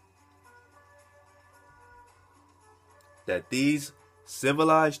 That these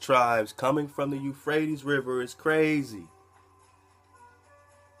civilized tribes coming from the Euphrates River is crazy.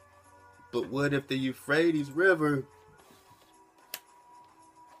 But what if the Euphrates River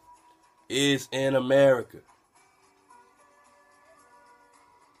is in America?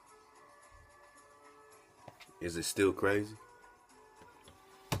 Is it still crazy?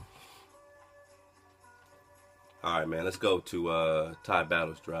 Alright, man, let's go to Ty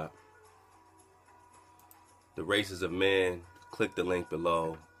Battle's drop. The Races of Men. Click the link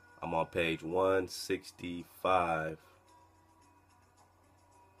below. I'm on page 165.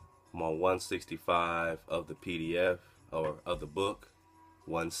 I'm on 165 of the PDF, or of the book.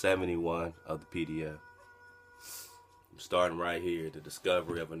 171 of the PDF. I'm starting right here. The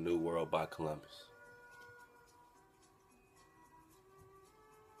Discovery of a New World by Columbus.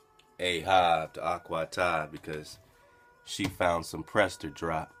 Ahchwa to Ahchwa because she found some Prester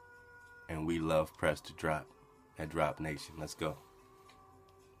drop, and we love Prester drop at Drop Nation. Let's go.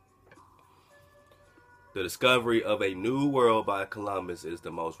 The discovery of a new world by Columbus is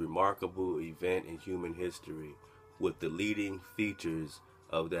the most remarkable event in human history. With the leading features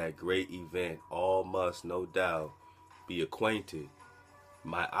of that great event, all must no doubt be acquainted.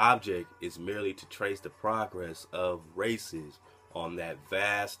 My object is merely to trace the progress of races on that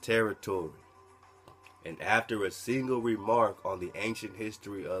vast territory. And after a single remark on the ancient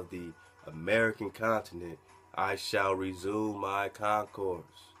history of the American continent, I shall resume my concourse.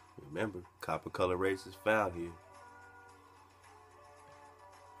 Remember, copper-colored race is found here.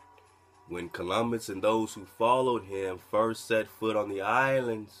 When Columbus and those who followed him first set foot on the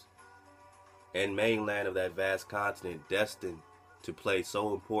islands and mainland of that vast continent destined to play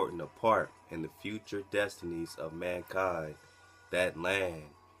so important a part in the future destinies of mankind, that land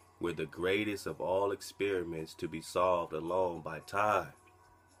were the greatest of all experiments to be solved alone by time,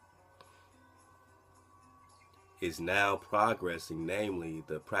 is now progressing, namely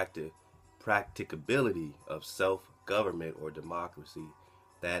the practicability of self-government or democracy.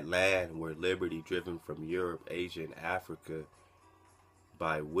 That land where liberty driven from Europe, Asia, and Africa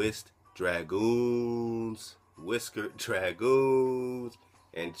by whiskered dragoons,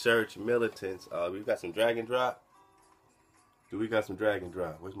 and church militants. We got some dragon drop. Do we got some dragon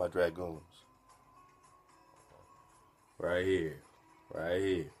drop? Where's my dragoons? Right here. Right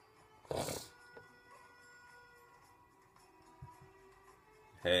here.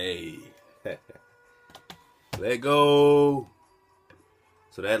 Hey. Let go.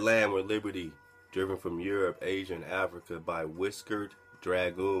 So that land where liberty, driven from Europe, Asia, and Africa by whiskered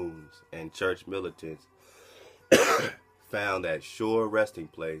dragoons and church militants, found that sure resting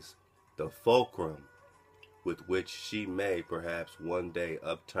place, the fulcrum with which she may perhaps one day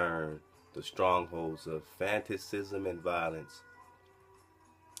upturn the strongholds of fanaticism and violence.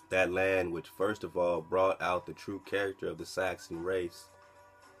 That land which first of all brought out the true character of the Saxon race,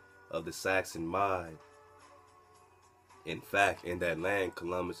 of the Saxon mind. In fact, in that land,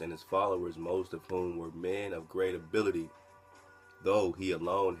 Columbus and his followers, most of whom were men of great ability, Though he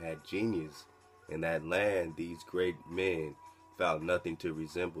alone had genius, in that land these great men found nothing to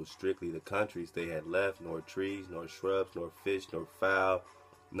resemble strictly the countries they had left, nor trees, nor shrubs, nor fish, nor fowl,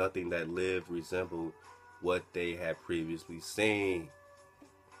 nothing that lived resembled what they had previously seen.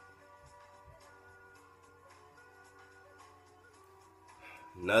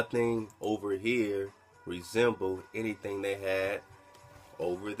 Nothing over here resembled anything they had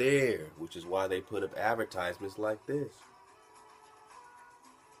over there, which is why they put up advertisements like this.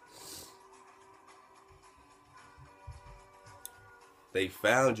 They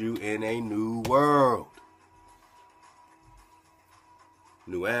found you in a new world.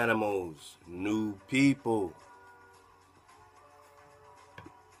 New animals, new people.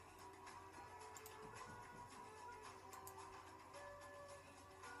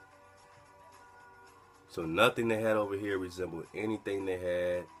 So nothing they had over here resembled anything they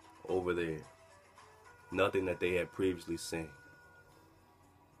had over there. Nothing that they had previously seen.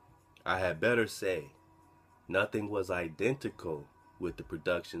 I had better say, nothing was identical with the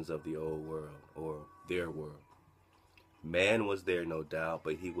productions of the old world or their world. Man was there, no doubt,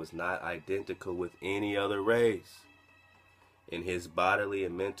 but he was not identical with any other race. In his bodily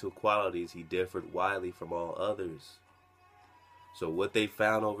and mental qualities, he differed widely from all others. So what they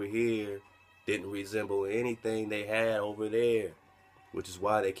found over here didn't resemble anything they had over there, which is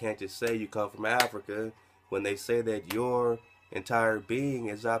why they can't just say you come from Africa when they say that your entire being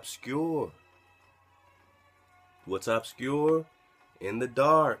is obscure. What's obscure? In the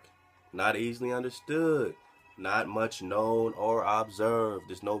dark, not easily understood, not much known or observed.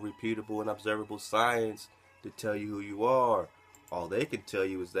 There's no repeatable and observable science to tell you who you are. All they can tell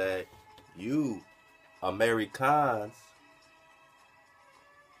you is that you, Ame'ricans,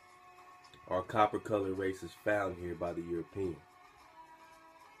 are copper-colored races found here by the European.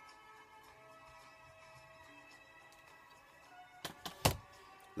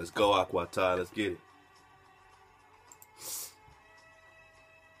 Let's go, Ahchwa. Let's get it.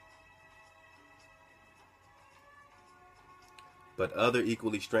 But other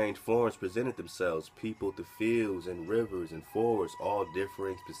equally strange forms presented themselves, people to fields and rivers and forests, all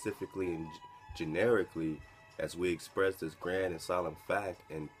differing specifically and generically, as we express this grand and solemn fact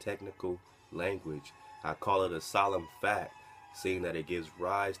in technical language. I call it a solemn fact, seeing that it gives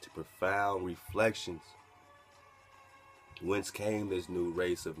rise to profound reflections. Whence came this new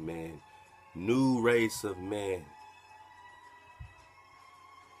race of men? New race of men.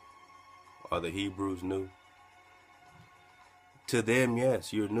 Are the Hebrews new? To them,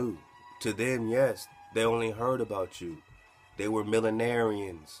 yes, you're new. To them, yes, they only heard about you. They were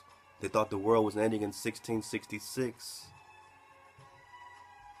millenarians. They thought the world was ending in 1666.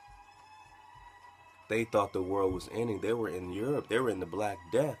 They thought the world was ending. They were in Europe. They were in the Black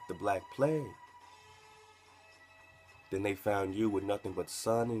Death, the Black Plague. Then they found you with nothing but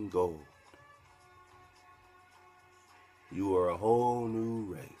sun and gold. You are a whole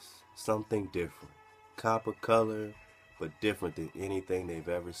new race. Something different. Copper color, but different than anything they've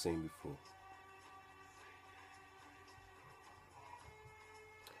ever seen before.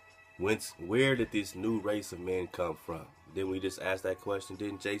 Where did this new race of men come from? Didn't we just ask that question?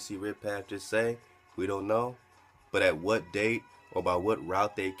 Didn't J.C. Ridpath just say? We don't know. But at what date or by what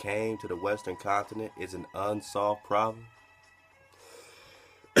route they came to the Western continent is an unsolved problem.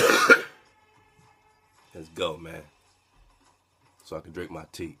 Let's go, man. So I can drink my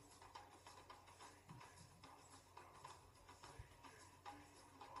tea.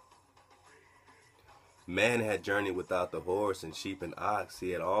 Man had journeyed without the horse and sheep and ox. He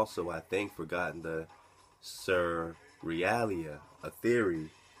had also, I think, forgotten the Surrealia, a theory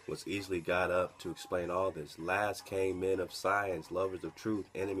was easily got up to explain all this. Last came men of science, lovers of truth,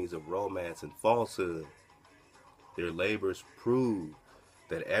 enemies of romance and falsehood. Their labors proved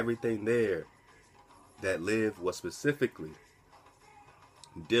that everything there that lived was specifically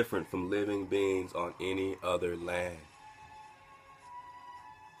different from living beings on any other land.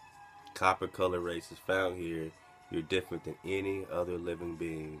 Copper color races found here, you're different than any other living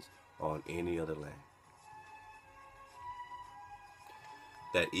beings on any other land.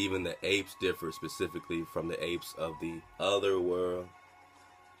 That even the apes differ specifically from the apes of the other world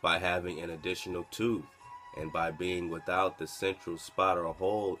by having an additional tooth and by being without the central spot or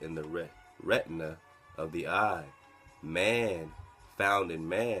hole in the retina of the eye. Man, found in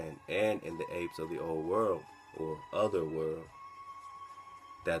man and in the apes of the old world or other world.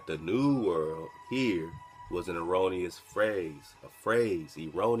 That the new world here was an erroneous phrase.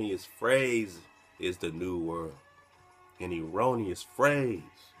 Erroneous phrase is the new world. An erroneous phrase.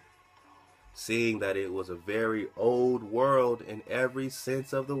 Seeing that it was a very old world in every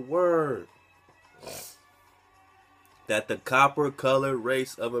sense of the word. that the copper-colored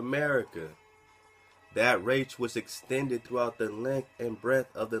race of America, that race was extended throughout the length and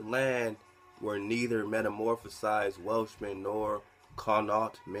breadth of the land, were neither metamorphosized Welshmen, nor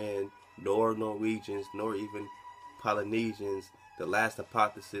Connaught men, nor Norwegians, nor even Polynesians. The last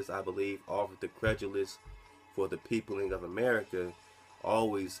hypothesis, I believe, offered the credulous for the peopling of America,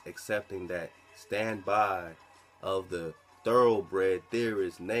 always accepting that standby of the thoroughbred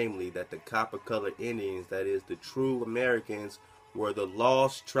theorists, namely that the copper-colored Indians, that is, the true Americans, were the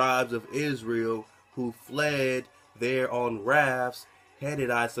lost tribes of Israel who fled there on rafts, headed,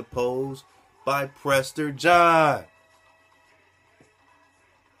 I suppose, by Prester John.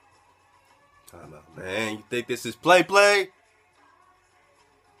 Time out, man. You think this is play?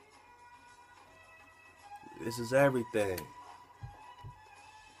 This is everything.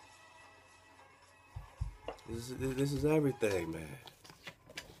 This is everything, man.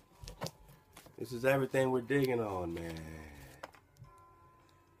 This is everything we're digging on, man.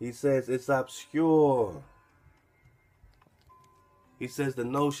 He says it's obscure. He says the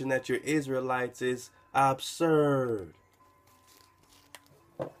notion that you're Israelites is absurd.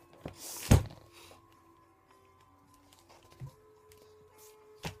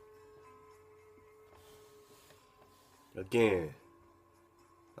 Again,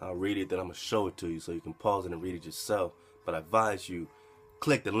 I'll read it, then I'm going to show it to you so you can pause it and read it yourself. But I advise you,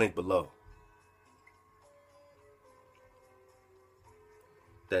 click the link below.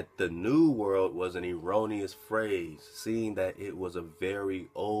 That the New World was an erroneous phrase, seeing that it was a very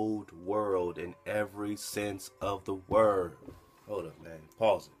old world in every sense of the word. Hold up, man.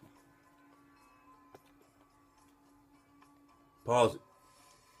 Pause it. Pause it.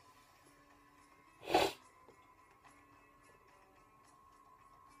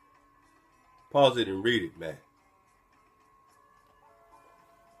 Pause it and read it, man.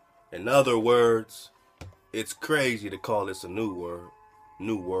 In other words, it's crazy to call this a new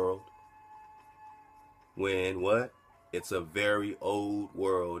world. When what? It's a very old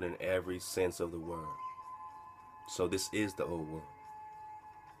world in every sense of the word. So this is the old world.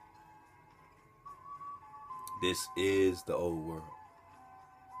 This is the old world.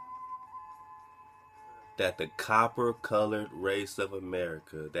 That the copper-colored race of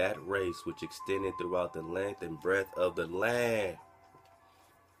America, that race which extended throughout the length and breadth of the land,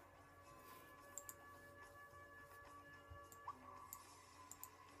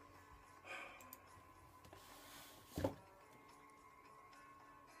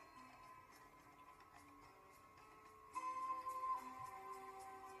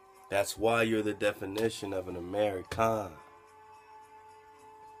 that's why you're the definition of an Ame'rican.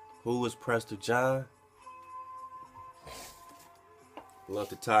 Who was Prester John? Love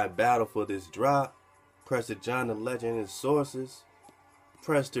to tie battle for this drop. Prester John, the legend and his sources.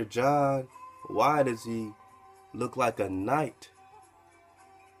 Prester John, why does he look like a knight?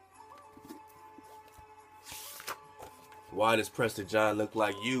 Why does Prester John look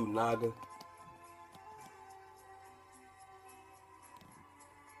like you, Naga?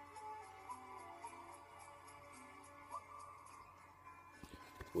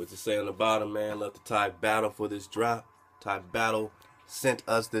 What's it say on the bottom, man? Love to tie battle for this drop. Tie battle sent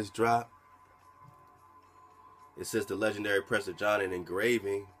us this drop. It says the legendary Prester John, an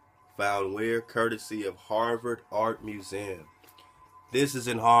engraving found where? Courtesy of Harvard Art Museum. This is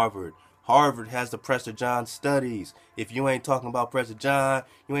in Harvard. Harvard has the Prester John studies. If you ain't talking about Prester John,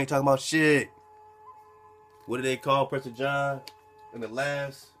 you ain't talking about shit. What do they call Prester John in the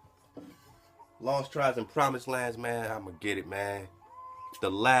last Lost Tribes and Promised Lands, man? I'm gonna get it, man. The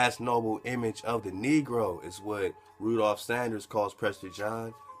last noble image of the Negro is what Rudolph Sanders calls Prester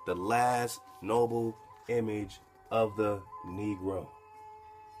John. The last noble image of the Negro.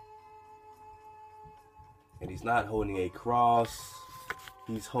 And he's not holding a cross.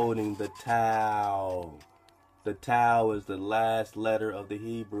 He's holding the Tau. The Tau is the last letter of the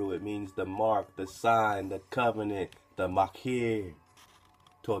Hebrew. It means the mark, the sign, the covenant, the machir,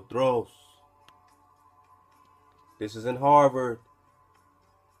 totros. This is in Harvard.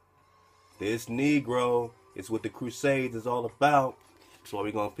 This Negro is what the Crusades is all about. So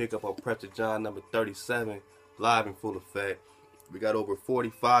we're going to pick up on Prester John number 37, live in full effect. We got over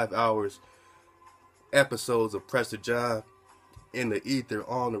 45 hours episodes of Prester John in the ether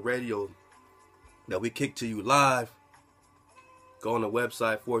on the radio that we kick to you live. Go on the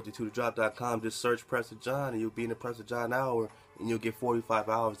website, 432thedrop.com. Just search Prester John and you'll be in the Prester John hour. And you'll get 45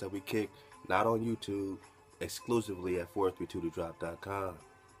 hours that we kick, not on YouTube, exclusively at 432thedrop.com.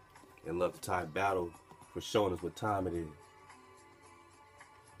 And love to tie battle for showing us what time it is.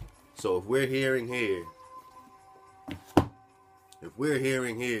 So if we're hearing here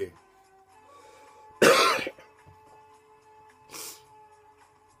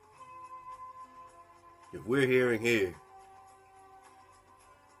If we're hearing here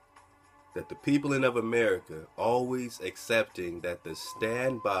that the people of America always accepting that the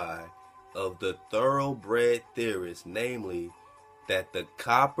standby of the thoroughbred theorists, namely that the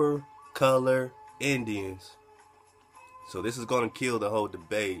copper color Indians, so this is going to kill the whole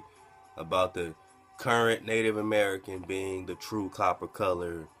debate about the current Native American being the true copper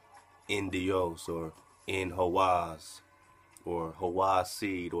color Indios or Inhawas or Hawa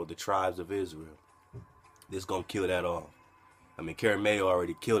seed or the tribes of Israel. This is going to kill that off. I mean, Karen Mayo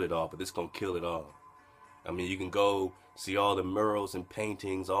already killed it off, but this is going to kill it off. I mean, you can go see all the murals and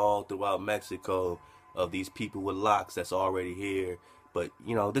paintings all throughout Mexico of these people with locks that's already here. But,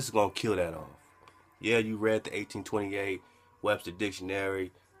 you know, this is going to kill that off. Yeah, you read the 1828 Webster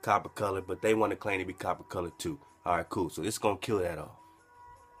Dictionary, copper color, but they want to claim to be copper color too. All right, cool. So this is going to kill that off.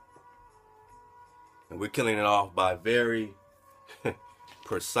 And we're killing it off by very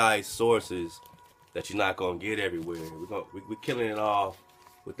precise sources that you're not going to get everywhere. We're killing it off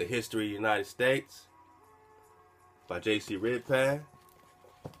with the History of the United States by J.C. Ridpath.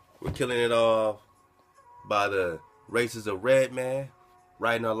 We're killing it off by the Races of Red Man,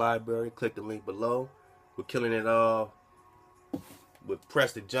 right in our library. Click the link below. We're killing it off with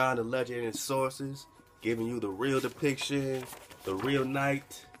Prester John, the legend and his sources, giving you the real depiction, the real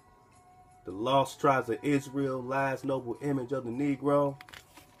night, the lost tribes of Israel, last noble image of the Negro,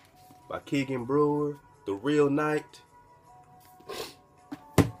 by Keegan Brewer, the real night.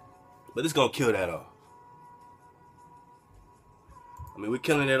 But it's gonna kill that off. I mean, we're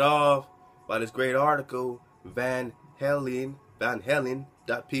killing it off by this great article, Van Helen.pdf,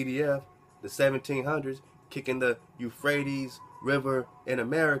 the 1700s, kicking the Euphrates River in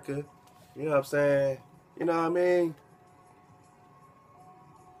America. You know what I'm saying? You know what I mean?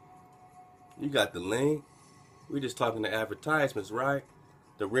 You got the link. We're just talking to advertisements, right?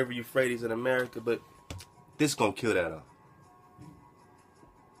 The River Euphrates in America, but this is gonna kill that off.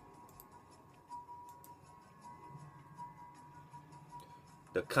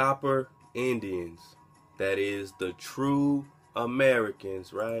 The Copper Indians, that is the true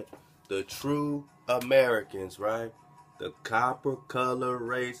Americans, right? The true Americans, right? The copper color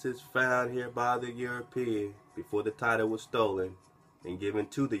races found here by the European before the title was stolen and given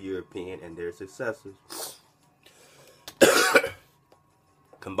to the European and their successors.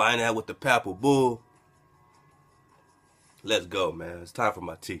 Combine that with the Papal Bull. Let's go, man. It's time for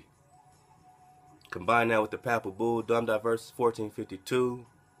my tea. Combine that with the Papal Bull, Diversas 1452.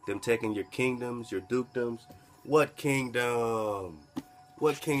 Them taking your kingdoms, your dukedoms. What kingdom?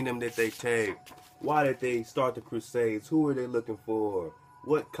 What kingdom did they take? Why did they start the Crusades? Who were they looking for?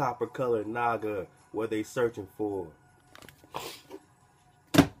 What copper-colored Naga were they searching for?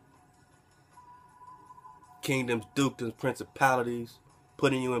 Kingdoms, dukedoms, principalities,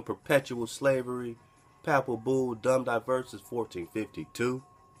 putting you in perpetual slavery. Papal Bull, Diversas 1452.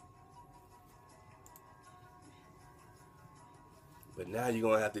 But now you're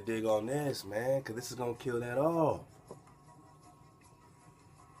going to have to dig on this, man, because this is going to kill that off.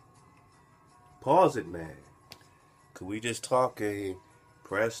 Pause it, man. Could we just talk a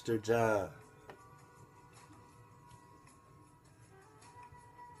Prester John?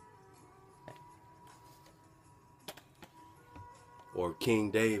 Or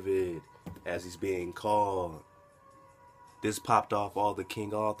King David, as he's being called. This popped off all the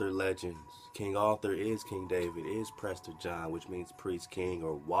King Arthur legends. King Arthur is King David, is Prester John, which means priest king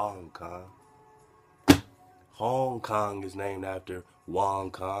or Wong Kong. Hong Kong is named after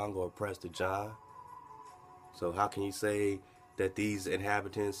Wong Kong or Prester John. So how can you say that these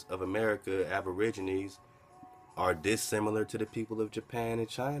inhabitants of America, Aborigines, are dissimilar to the people of Japan and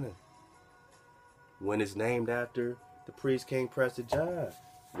China when it's named after the priest king Prester John?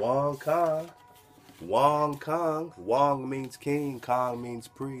 Wong Kong. Wong Kong. Wong means king, Kong means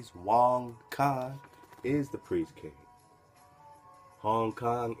priest. Wong Kong is the priest king. Hong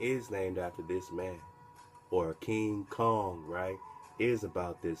Kong is named after this man. Or King Kong, right, is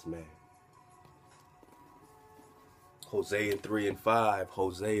about this man. Hosea 3:5,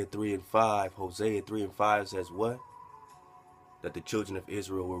 Hosea 3:5, Hosea 3:5 says what? That the children of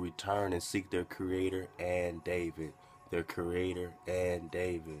Israel will return and seek their Creator and David. Their Creator and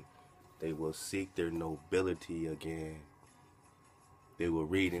David. They will seek their nobility again. They will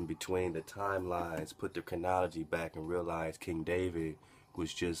read in between the timelines, put their chronology back and realize King David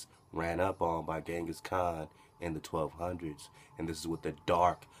was just ran up on by Genghis Khan in the 1200s. And this is what the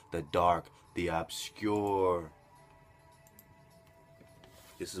obscure,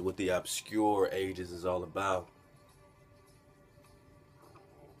 this is what the obscure ages is all about.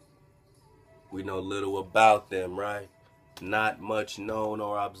 We know little about them, right? Not much known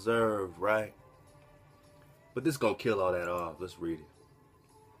or observed, right? But this is going to kill all that off. Let's read it.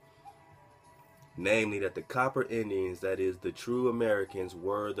 Namely, that the Copper Indians, that is, the true Americans,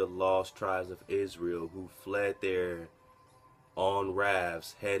 were the lost tribes of Israel who fled there on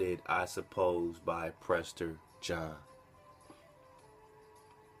rafts, headed, I suppose, by Prester John.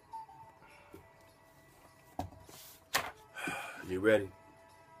 You ready?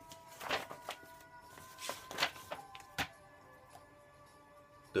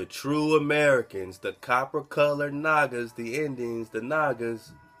 The true Americans, the copper-colored Nagas, the Indians, the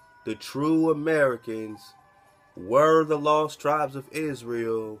Nagas, the true Americans were the lost tribes of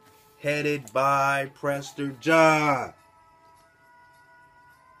Israel, headed by Prester John.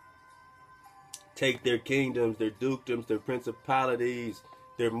 Take their kingdoms, their dukedoms, their principalities,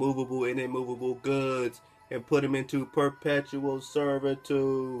 their movable and immovable goods, and put them into perpetual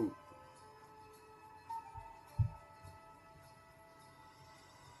servitude.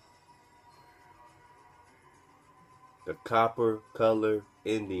 The copper-colored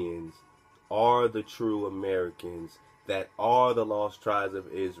Indians are the true Americans that are the lost tribes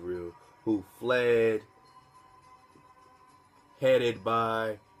of Israel who fled, headed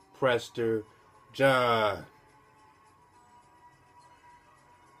by Prester John.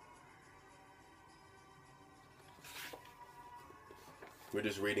 We're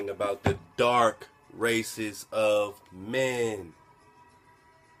just reading about the dark races of men.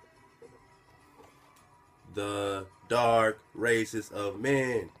 The dark races of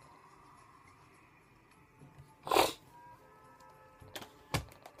men.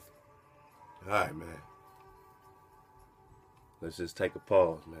 Alright, man. Let's just take a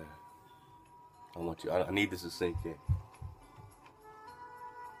pause, man. I need this to sink in.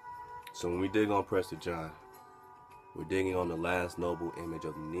 So when we dig on Prester John, we're digging on the last noble image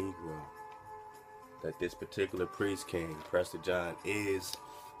of the Negro. That this particular priest king, Prester John, is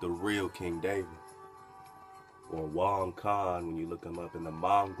the real King David. Or Wang Khan when you look him up in the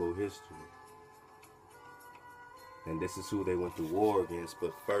Mongol history. And this is who they went to war against,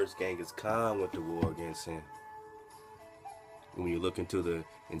 but first Genghis Khan went to war against him. When you look into the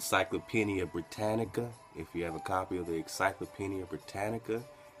Encyclopedia Britannica, if you have a copy of the Encyclopedia Britannica,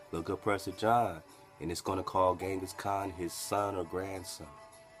 look up Prester John, and it's going to call Genghis Khan his son or grandson.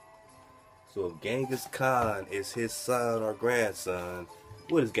 So if Genghis Khan is his son or grandson,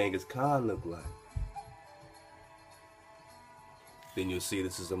 what does Genghis Khan look like? Then you'll see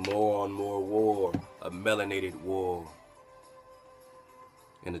this is a more-on-more war, a melanated war.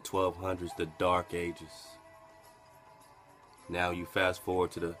 In the 1200s, the Dark Ages. Now you fast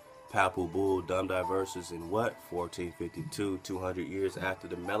forward to the Papal Bull, Diversas in what? 1452, 200 years after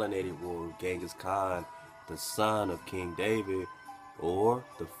the melanated war of Genghis Khan, the son of King David, or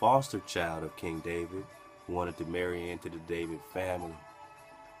the foster child of King David, who wanted to marry into the David family.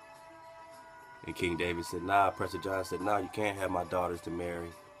 And King David said, nah. Prester John said, nah, you can't have my daughters to marry.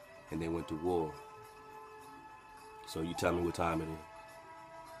 And they went to war. So you tell me what time it is.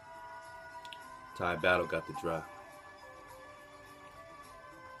 Tide battle got the drop.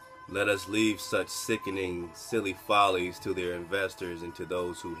 Let us leave such sickening, silly follies to their investors and to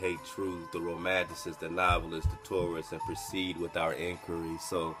those who hate truth, the romanticists, the novelists, the tourists, and proceed with our inquiry.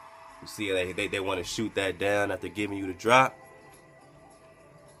 So you see they want to shoot that down after giving you the drop.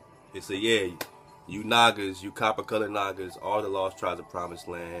 It's a yeah, you Nagas, you copper-colored Nagas, are the lost tribes of Promised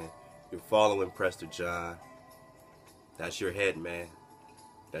Land. You're following Prester John. That's your head, man.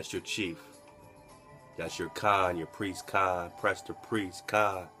 That's your chief. That's your Khan, your priest Khan, Prester priest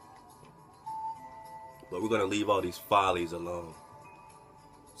Khan. But we're going to leave all these follies alone.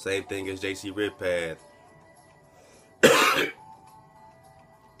 Same thing as J.C. Ridpath.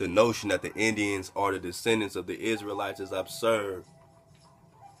 The notion that the Indians are the descendants of the Israelites is absurd.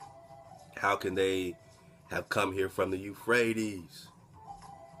 How can they have come here from the Euphrates?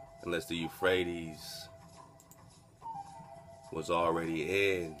 Unless the Euphrates was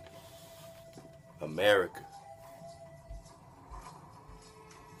already in America.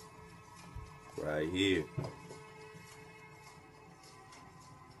 Right here.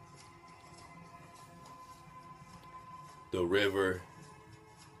 The river.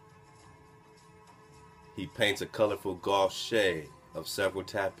 He paints a colorful Gulf shade of several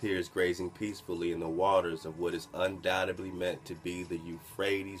tapirs grazing peacefully in the waters of what is undoubtedly meant to be the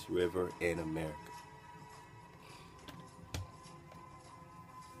Euphrates River in America.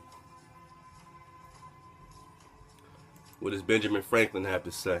 What does Benjamin Franklin have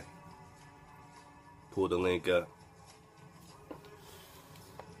to say? Pull the link up.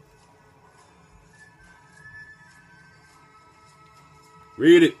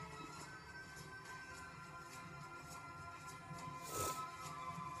 Read it.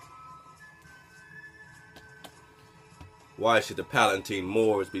 Why should the Palatine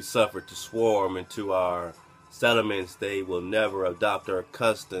Moors be suffered to swarm into our settlements? They will never adopt our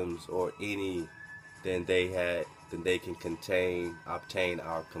customs or any than they can obtain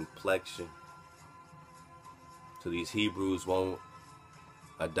our complexion. So these Hebrews won't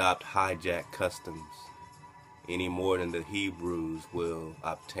adopt hijack customs any more than the Hebrews will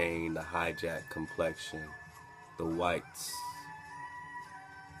obtain the hijack complexion, the whites.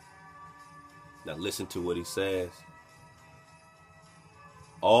 Now listen to what he says.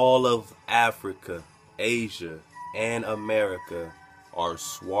 All of Africa, Asia, and America are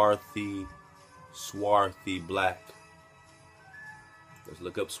swarthy black. Let's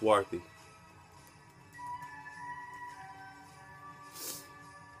look up swarthy.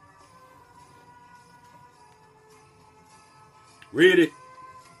 Read it.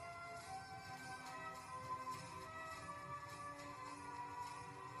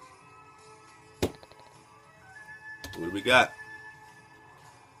 What do we got?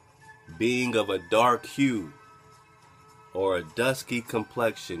 Being of a dark hue or a dusky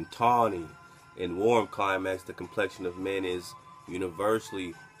complexion, tawny. In warm climates, the complexion of men is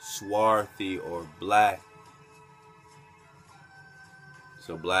universally swarthy or black.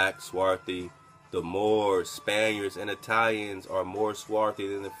 So black, swarthy. The Moors, Spaniards, and Italians are more swarthy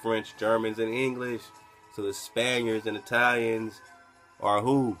than the French, Germans, and English. So the Spaniards and Italians are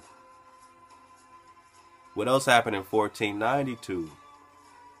who? What else happened in 1492?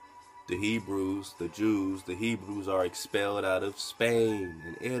 The Hebrews, the Jews, the Hebrews are expelled out of Spain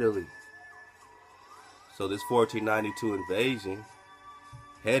and Italy. So this 1492 invasion,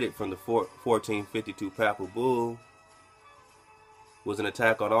 headed from the 1452 Papal Bull, was an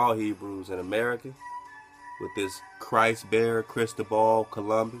attack on all Hebrews in America with this Christ bearer, Cristobal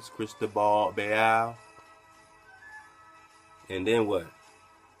Columbus, Cristobal Baal. And then what?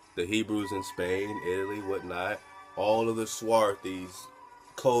 The Hebrews in Spain, Italy, whatnot, all of the swarthies,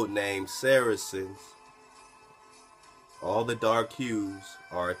 codenamed Saracens, all the dark hues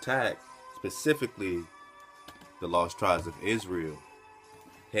are attacked, specifically the lost tribes of Israel,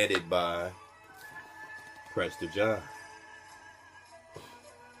 headed by Prester John.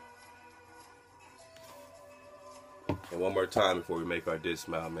 And one more time before we make our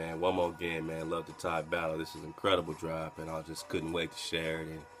dismount, man. One more again, man. Love the Tide Battle. This is an incredible drop, and I just couldn't wait to share it.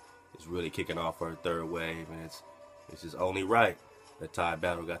 And it's really kicking off our third wave, and it's just only right that Tide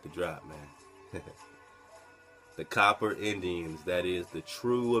Battle got the drop, man. The Copper Indians, that is, the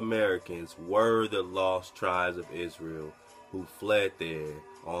true Americans, were the lost tribes of Israel who fled there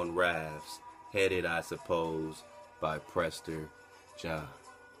on rafts, headed, I suppose, by Prester John.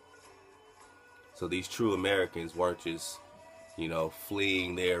 So these true Americans weren't just,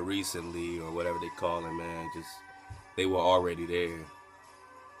 fleeing there recently or whatever they call it, man. They were already there.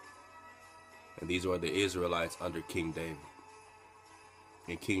 And these were the Israelites under King David.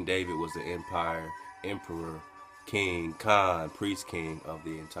 And King David was the emperor, king, Khan, priest king of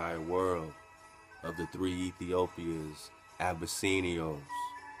the entire world, of the three Ethiopias, Abyssinios,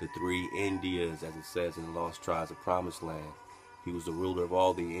 the three Indias, as it says in the Lost Tribes of Promised Land. He was the ruler of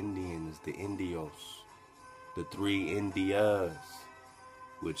all the Indians, the Indios, the three Indias,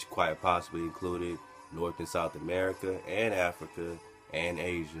 which quite possibly included North and South America and Africa and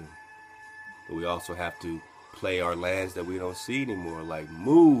Asia. But we also have to play our lands that we don't see anymore, like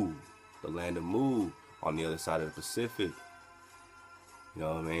Mu, the land of Mu, on the other side of the Pacific. You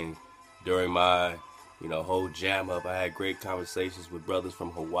know what I mean? During my, whole jam up, I had great conversations with brothers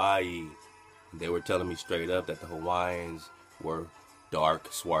from Hawaii. They were telling me straight up that the Hawaiians were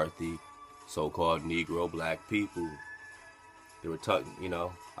dark, swarthy, so-called Negro black people. They were talking,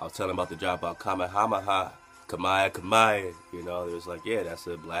 I was telling them about the drop about Kamehameha, Kamaya. They was like, yeah, that's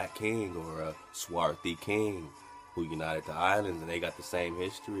a black king or a swarthy king who united the islands, and they got the same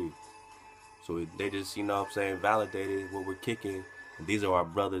history. So they just, validated what we're kicking. And these are our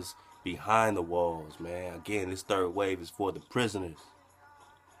brothers behind the walls, man. Again, this third wave is for the prisoners.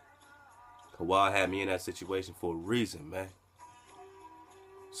 Kawhi had me in that situation for a reason, man.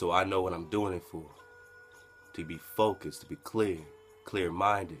 So I know what I'm doing it for. To be focused, to be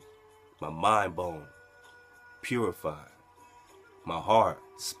clear-minded, my mind bone purified, my heart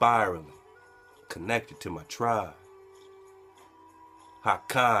spiraling, connected to my tribe.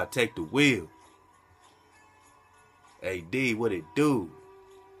 Hakan, take the wheel. AD, what it do?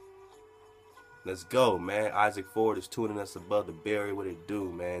 Let's go, man. Isaac Ford is tuning us above the barrier. What it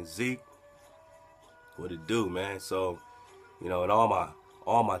do, man? Zeke, what it do, man? So, and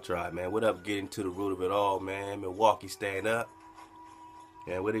all my tribe, man. What up, getting to the root of it all, man? Milwaukee, stand up.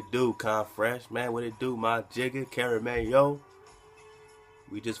 And what it do, Con Fresh, man? What it do, my jigger, Caramel, yo?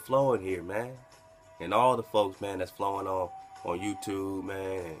 We just flowing here, man. and all the folks, man, that's flowing on YouTube,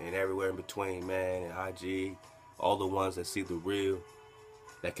 man, and everywhere in between, man, and IG, all the ones that see the real,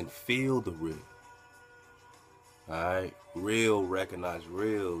 that can feel the real. Alright, real recognize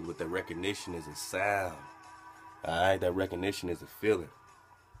real, but the recognition is a sound. Alright, that recognition is a feeling.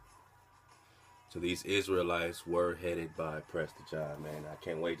 So these Israelites were headed by Prester John, man. I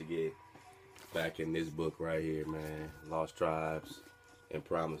can't wait to get back in this book right here, man. Lost Tribes and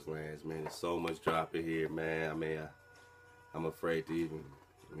Promised Lands, man. There's so much dropping here, man. I mean, I'm afraid to even,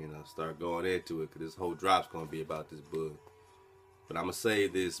 start going into it, because this whole drop's going to be about this book. But I'm going to say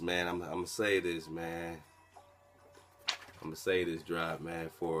this, man. I'm going to say this, man. I'm going to say this drop, man,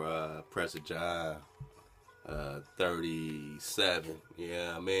 for Prester John 37.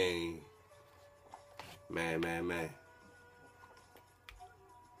 Yeah, I mean, man. Man.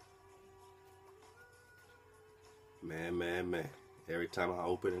 Every time I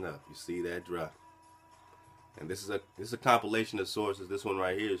open it up, you see that drop. And this is a compilation of sources. This one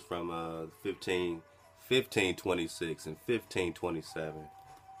right here is from 1526 and 1527,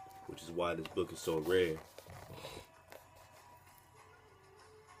 which is why this book is so rare.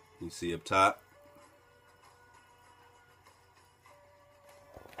 You see up top,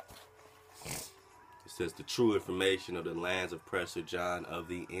 it says the true information of the lands of Prester John of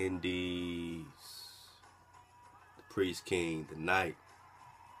the Indies, the priest king, the knight.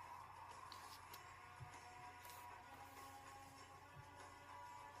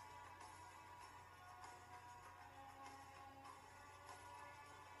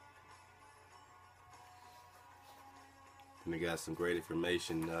 And they got some great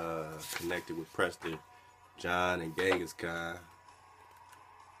information connected with Prester John and Genghis Khan.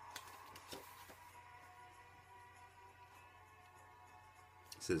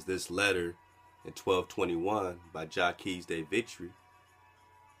 It says this letter in 1221 by Jacques de Vitry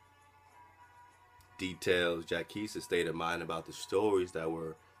details Jacques' state of mind about the stories that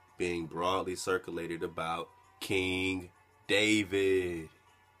were being broadly circulated about King David.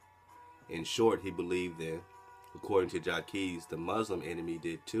 In short, he believed that, according to Jacques, the Muslim enemy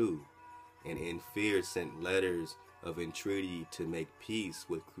did too, and in fear sent letters of entreaty to make peace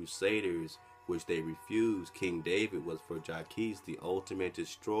with crusaders, which they refused. King David was for Jacques the ultimate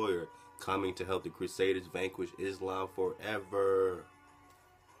destroyer, coming to help the crusaders vanquish Islam forever.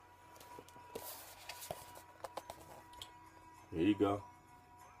 Here you go.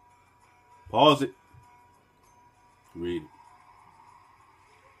 Pause it. Read it.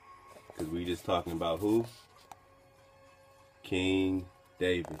 Because we just talking about who? King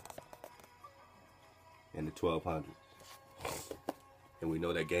David in the 1200s. And we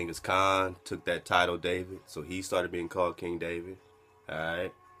know that Genghis Khan took that title David, so he started being called King David.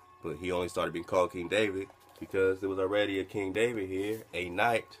 Alright? But he only started being called King David because there was already a King David here, a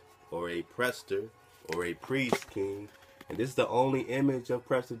knight or a prester or a priest king. And this is the only image of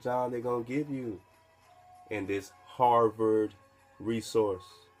Prester John they're going to give you in this Harvard resource,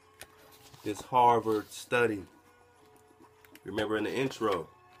 this Harvard study. Remember in the intro,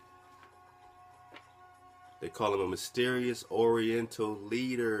 they call him a mysterious Oriental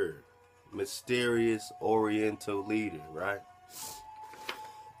leader. Mysterious Oriental leader, right?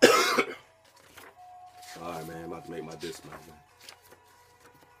 Alright, man, I'm about to make my dismount, man.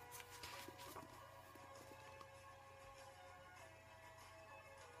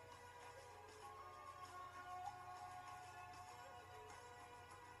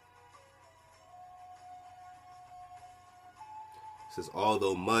 It says,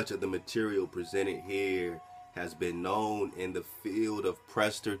 although much of the material presented here has been known in the field of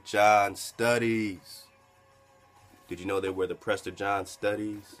Prester John studies. Did you know there were the Prester John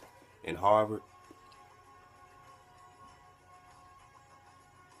studies in Harvard?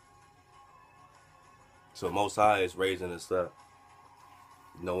 So Most High is raising us up.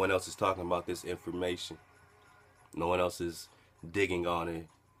 No one else is talking about this information. No one else is digging on it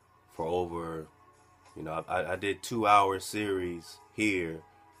for over, I did 2-hour series here.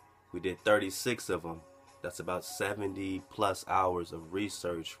 We did 36 of them. That's about 70 plus hours of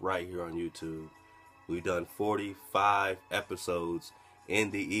research right here on YouTube. We've done 45 episodes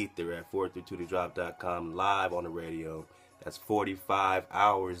in the ether at 432thedrop.com live on the radio. That's 45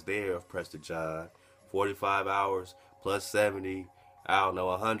 hours there of Prester John. 45 hours plus 70, I don't know,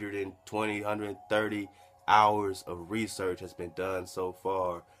 120, 130 hours of research has been done so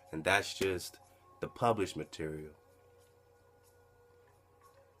far. And that's just the published material.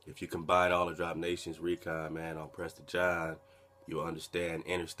 If you combine all the Drop Nation's recon, man, on Prester John, you'll understand,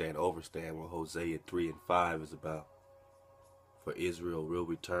 overstand what Hosea 3 and 5 is about. For Israel will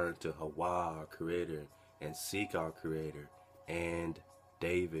return to Ahchwa, our Creator, and seek our Creator, and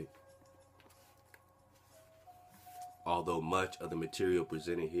David. Although much of the material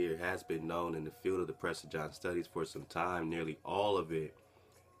presented here has been known in the field of the Prester John studies for some time, nearly all of it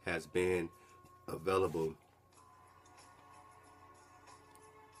has been available.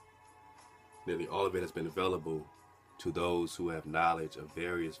 Nearly all of it has been available to those who have knowledge of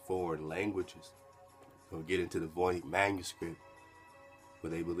various foreign languages. We'll get into the Voynich manuscript,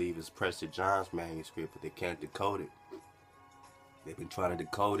 where they believe it's Prester John's manuscript, but they can't decode it. They've been trying to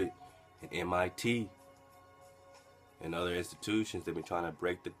decode it at MIT and other institutions. They've been trying to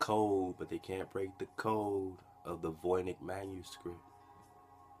break the code, but they can't break the code of the Voynich manuscript,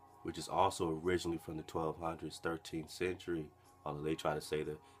 which is also originally from the 1200s, 13th century, although they try to say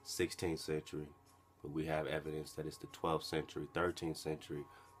the 16th century. But we have evidence that it's the 12th century, 13th century,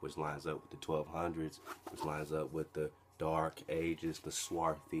 which lines up with the 1200s, which lines up with the Dark Ages, the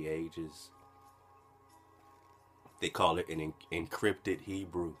Swarthy Ages. They call it an encrypted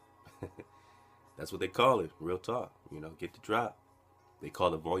Hebrew. That's what they call it, real talk. You know, get the drop. They call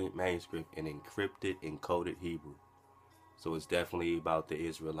the Voynich manuscript an encrypted, encoded Hebrew. So it's definitely about the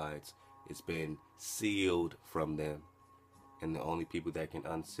Israelites. It's been sealed from them. And the only people that can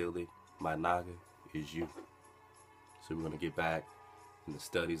unseal it, my Naga, is you. So we're going to get back in the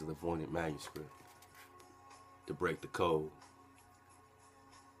studies of the Voynich manuscript to break the code.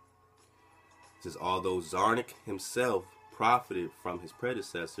 It says, although Zarnik himself profited from his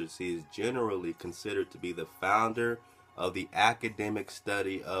predecessors, he is generally considered to be the founder of the academic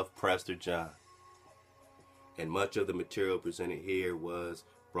study of Prester John. And much of the material presented here was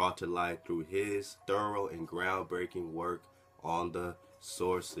brought to light through his thorough and groundbreaking work on the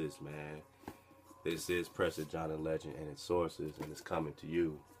sources, man. This is Prester John and Legend and its sources, and it's coming to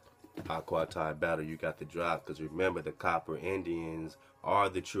you. Ahchwa battle, you got the drop, because remember, the Copper Indians are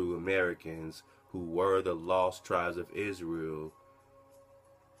the true Americans who were the lost tribes of Israel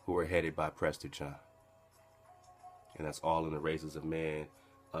who were headed by Prester John. And that's all in the Races of Man,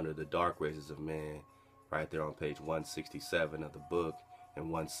 under the Dark Races of Man, right there on page 167 of the book and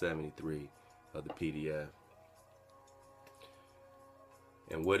 173 of the PDF.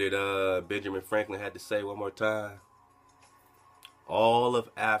 And what did Benjamin Franklin had to say one more time? All of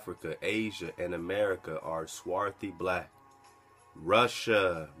Africa, Asia, and America are swarthy black.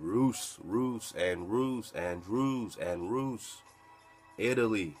 Russia, Rus, and Rus, and Rus, and Rus.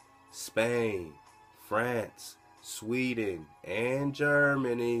 Italy, Spain, France, Sweden, and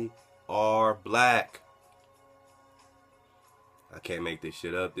Germany are black. I can't make this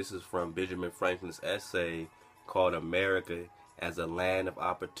shit up. This is from Benjamin Franklin's essay called America as a Land of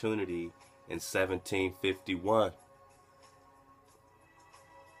Opportunity in 1751.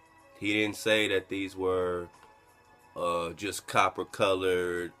 He didn't say that these were just copper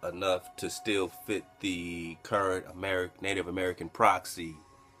colored enough to still fit the current Native American proxy.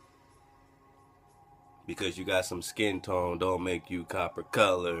 Because you got some skin tone don't make you copper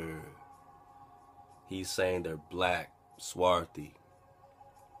colored. He's saying they're black, swarthy.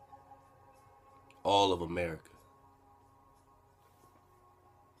 All of America.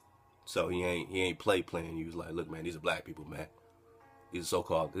 So he ain't playing. He was like, look, man, these are black people, man. These are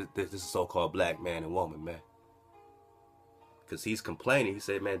so-called, this is so-called black man and woman, man. Because he's complaining. He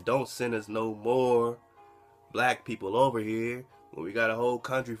said, man, don't send us no more black people over here when we got a whole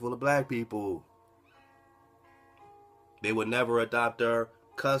country full of black people. They would never adopt our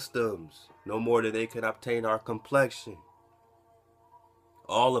customs, no more than they can obtain our complexion.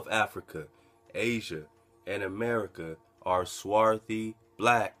 All of Africa, Asia, and America are swarthy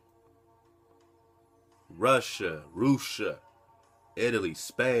black. Russia, Italy,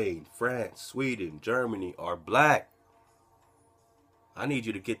 Spain, France, Sweden, Germany are black. I need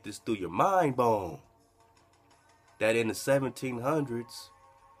you to get this through your mind bone. That in the 1700s,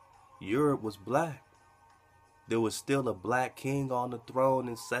 Europe was black. There was still a black king on the throne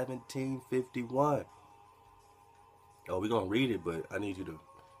in 1751. Oh, we're gonna read it, but I need you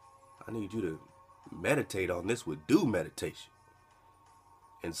to meditate on this with due meditation.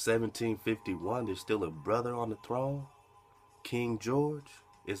 In 1751, there's still a brother on the throne. King George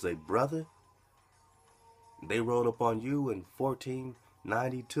is a brother. They rolled up on you in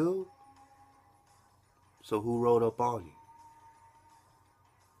 1492. So who rolled up on you?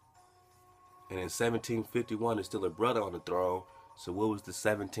 And in 1751, there's still a brother on the throne. So what was the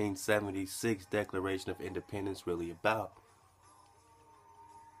 1776 Declaration of Independence really about?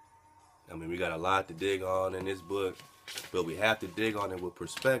 I mean, we got a lot to dig on in this book, but we have to dig on it with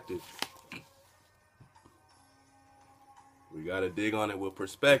perspective. We got to dig on it with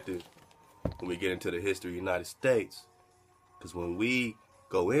perspective when we get into the history of the United States. Because when we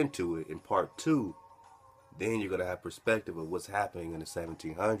go into it in part 2, then you're going to have perspective of what's happening in the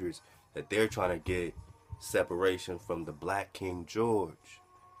 1700s that they're trying to get separation from the Black King George.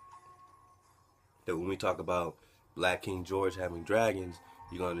 That when we talk about Black King George having dragons,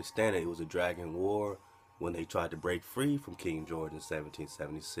 you're going to understand that it was a dragon war when they tried to break free from King George in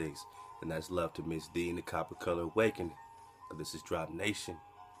 1776. And that's Love to Miss D and the Copper Color Awakening. This is Drop Nation.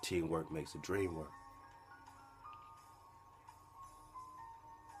 Teamwork makes the dream work.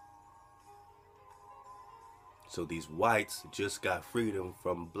 So these whites just got freedom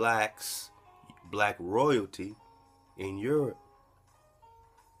from black royalty in Europe.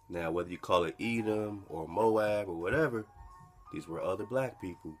 Now, whether you call it Edom or Moab or whatever, these were other black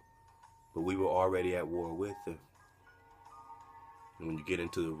people. But we were already at war with them. And when you get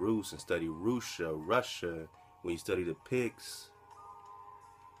into the roots and study Russia, when you study the Picts,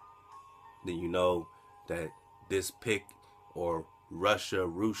 then you know that this Pict or Russia,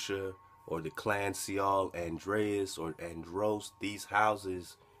 or the clan Sial, Andreas, or Andros, these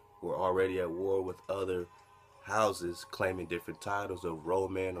houses were already at war with other houses claiming different titles of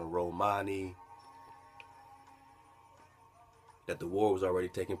Roman or Romani. That the war was already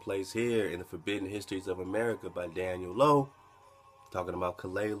taking place here in the Forbidden Histories of America by Daniel Lowe, talking about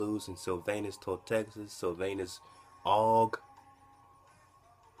Kalelus and Sylvanus Totexas, Sylvanus Og,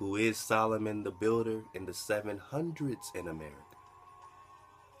 who is Solomon the Builder in the 700s in America.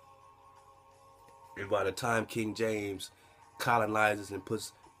 And by the time King James colonizes and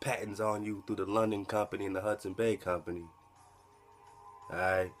puts patents on you through the London Company and the Hudson Bay Company,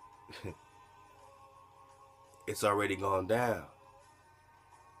 alright, it's already gone down.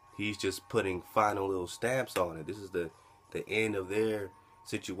 He's just putting final little stamps on it. This is the end of their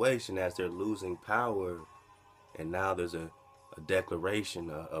situation as they're losing power. And now there's a declaration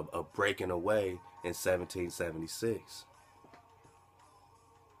of breaking away in 1776.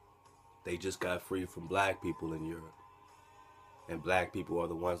 They just got free from black people in Europe. And black people are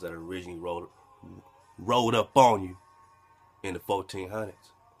the ones that originally rolled up on you in the 1400s.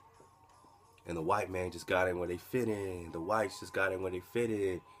 And the white man just got in where they fit in. The whites just got in where they fit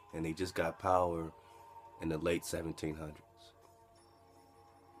in. And they just got power in the late 1700s.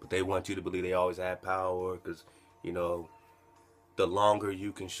 But they want you to believe they always had power because, you know, the longer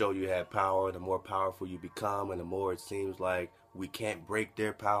you can show you have power, the more powerful you become. And the more it seems like we can't break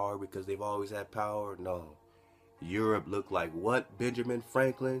their power because they've always had power. No. Europe looked like what? Benjamin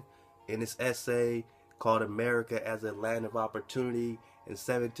Franklin in his essay called America as a Land of Opportunity in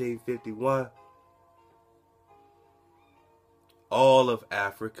 1751. All of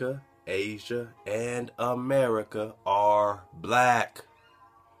Africa, Asia, and America are black.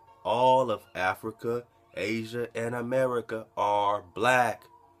 All of Africa, Asia, and America are black.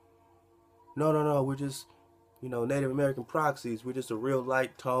 No, we're just, you know, Native American proxies. We're just a real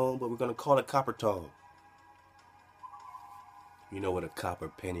light tone, but we're going to call it copper tone. You know what a copper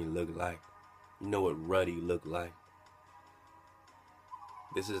penny looked like. You know what ruddy looked like.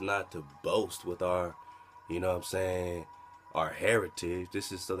 This is not to boast with our, you know what I'm saying, our heritage.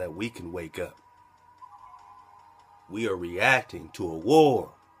 This is so that we can wake up. We are reacting to a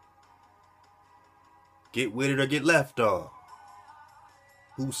war. Get with it or get left on.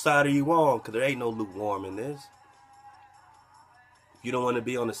 Whose side are you on? Because there ain't no lukewarm in this. If you don't want to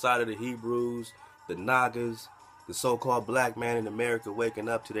be on the side of the Hebrews, the Nagas, the so-called black man in America waking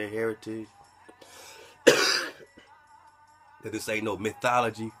up to their heritage, that this ain't no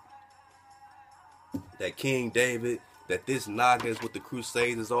mythology, that King David, that this Naga is what the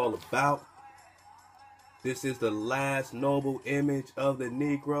Crusades is all about. This is the last noble image of the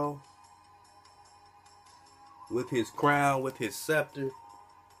Negro with his crown, with his scepter.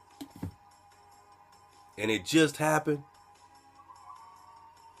 And it just happened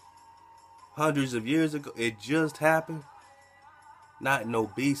hundreds of years ago. It just happened. Not no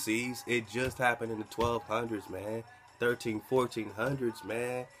BCs. It just happened in the 1200s, man. 1400s,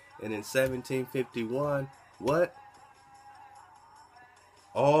 man. And in 1751, what?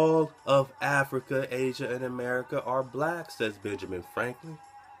 All of Africa, Asia, and America are black, says Benjamin Franklin.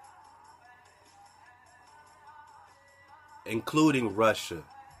 Including Russia,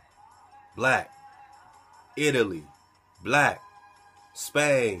 black. Italy, black.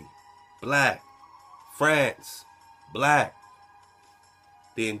 Spain, black. France, black.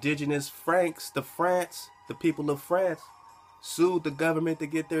 The indigenous Franks, the people of France, sued the government to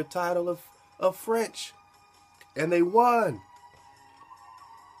get their title of French. And they won.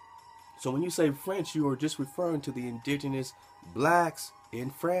 So when you say French, you are just referring to the indigenous blacks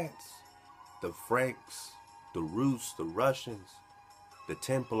in France. The Franks, the Rus, the Russians, the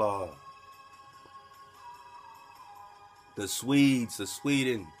Templar, the Swedes, the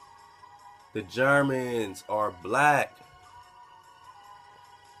Sweden, the Germans are black.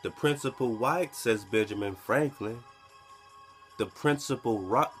 The principal white, says Benjamin Franklin, the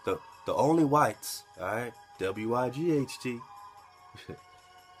only whites, all right, W-I-G-H-T,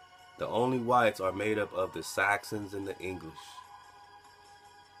 the only whites are made up of the Saxons and the English.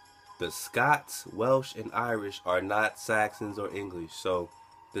 The Scots, Welsh, and Irish are not Saxons or English, so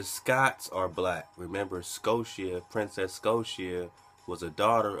the Scots are black. Remember, Scotia, Princess Scotia, was a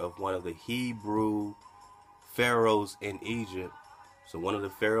daughter of one of the Hebrew pharaohs in Egypt. So one of the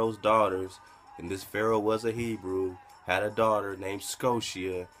pharaoh's daughters, and this pharaoh was a Hebrew, had a daughter named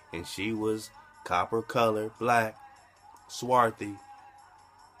Scotia, and she was copper colored, black, swarthy.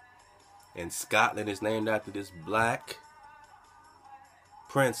 And Scotland is named after this black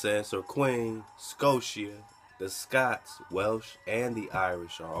princess or queen, Scotia. The Scots, Welsh, and the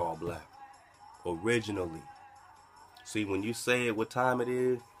Irish are all black originally. See, when you say it, what time it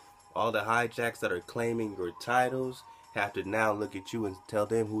is, all the hijacks that are claiming your titles have to now look at you and tell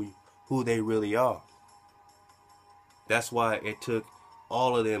them who they really are. That's why it took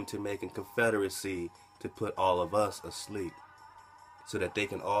all of them to make a confederacy to put all of us asleep, so that they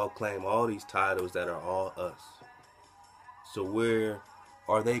can all claim all these titles that are all us. So where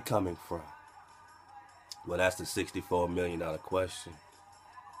are they coming from? Well, that's the $64 million question.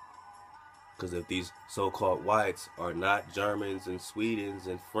 Because if these so-called whites are not Germans and Swedes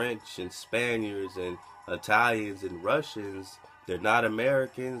and French and Spaniards and Italians and Russians, they're not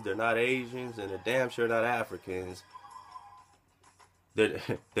Americans, they're not Asians, and they're damn sure not Africans. They're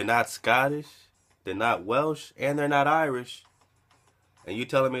not Scottish, they're not Welsh, and they're not Irish. And you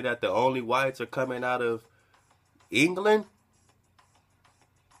telling me that the only whites are coming out of England?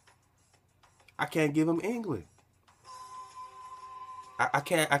 I can't give them England. I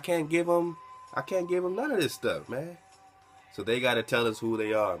can't give them none of this stuff, man. So they got to tell us who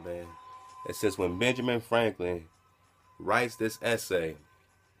they are, man. It says when Benjamin Franklin writes this essay,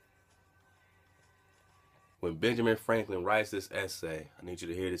 I need you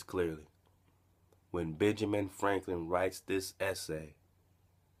to hear this clearly. When Benjamin Franklin writes this essay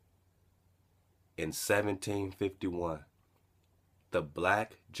in 1751, the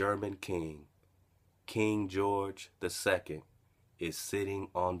black German king, King George II, is sitting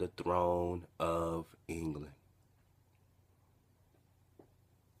on the throne of England.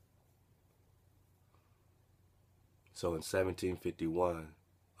 So in 1751,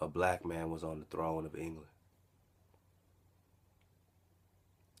 a black man was on the throne of England.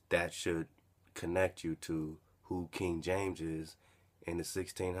 That should connect you to who King James is in the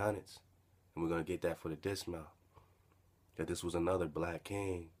 1600s. And we're going to get that for the dismount. That this was another black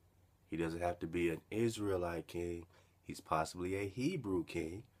king. He doesn't have to be an Israelite king. He's possibly a Hebrew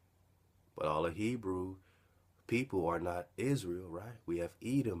king. But all the Hebrew people are not Israel, right? We have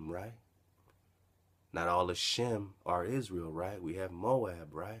Edom, right? Not all the Shem are Israel, right? We have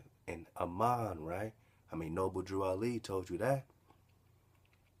Moab, right? And Ammon, right? I mean, Noble Drew Ali told you that.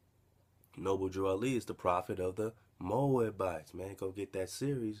 Noble Drew Ali is the prophet of the Moabites, man. Go get that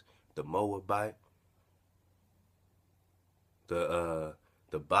series, the Moabite, the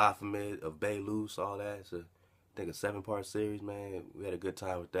Baphomet of Beirut, all that. It's I think a 7-part series, man. We had a good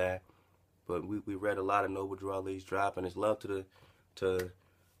time with that. But we read a lot of Noble Drew Ali's drop, and it's love to the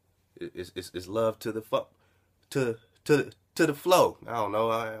it's love to the flow. I don't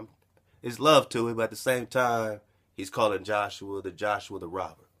know. It's love to it, but at the same time, he's calling Joshua the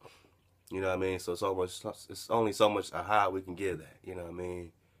robber. You know what I mean? So it's only so much aha we can give that. You know what I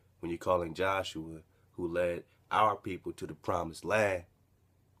mean? When you're calling Joshua, who led our people to the promised land,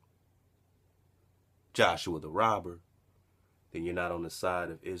 Joshua the robber, then you're not on the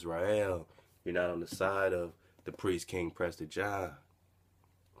side of Israel. You're not on the side of the priest King Prester John.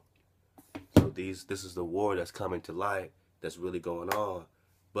 So this is the war that's coming to light, that's really going on.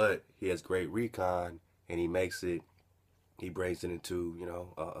 But he has great recon, and he brings it into, you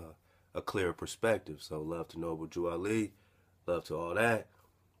know, a clearer perspective. So love to Noble Drew Ali, love to all that.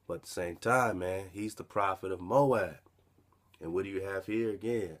 But at the same time, man, he's the prophet of Moab. And what do you have here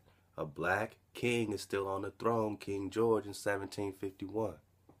again? A black king is still on the throne, King George, in 1751.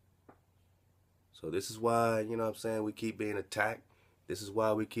 So this is why, you know what I'm saying, we keep being attacked. This is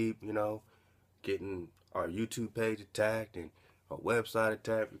why we keep, you know, getting our YouTube page attacked and our website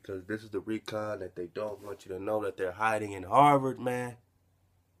attacked, because this is the recon that they don't want you to know that they're hiding in Harvard, man.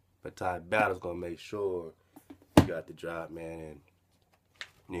 But Ty Battle's gonna make sure you got the drop, man. And,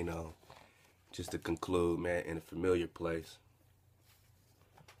 you know, just to conclude, man, in a familiar place.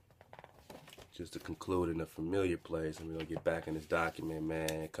 Just to conclude in a familiar place, and we're gonna get back in this document,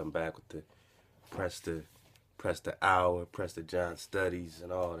 man. Come back with the Prester Hour, Prester John Studies,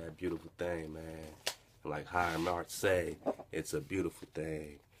 and all that beautiful thing, man. And like Higher March say, it's a beautiful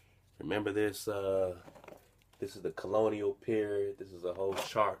thing. Remember this? This is the colonial period. This is a whole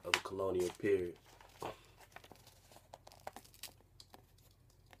chart of the colonial period.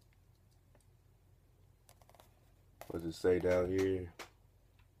 What does it say down here?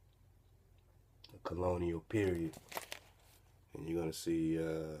 The colonial period. And you're going to see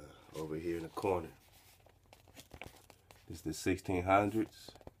over here in the corner. This is the 1600s.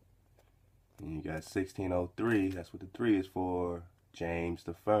 And you got 1603. That's what the 3 is for. James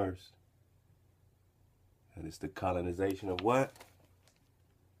the First. And it's the colonization of what?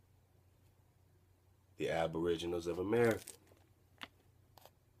 The Aboriginals of America.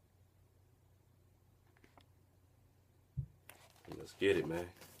 Let's get it, man.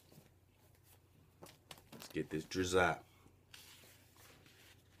 Let's get this drizzle.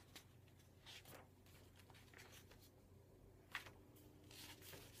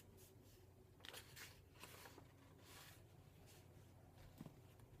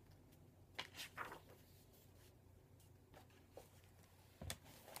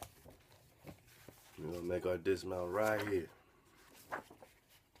 We're gonna make our dismount right here.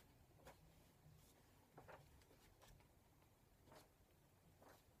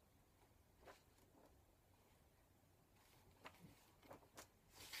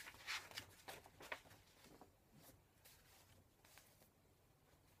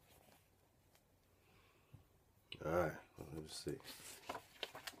 All right, let me see. All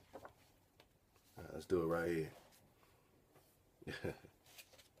right, let's do it right here.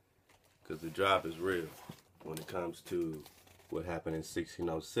 Because the drop is real when it comes to what happened in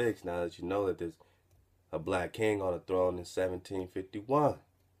 1606. Now that you know that there's a black king on the throne in 1751.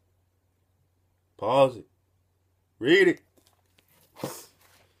 Pause it. Read it.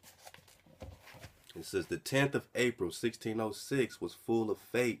 It says the 10th of April, 1606 was full of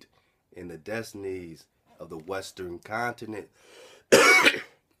fate in the destinies of the Western continent.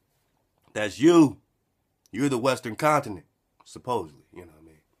 That's you. You're the Western continent, supposedly, you know what I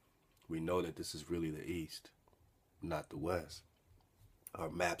mean? We know that this is really the East, not the West. Our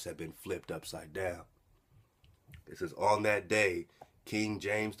maps have been flipped upside down. It says, on that day, King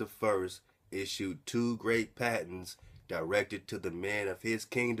James I issued 2 great patents directed to the men of his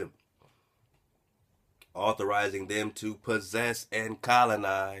kingdom, authorizing them to possess and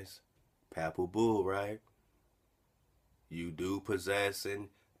colonize. Papal bull, right? You do possess and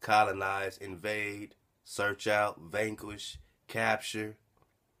colonize, invade, search out, vanquish, capture,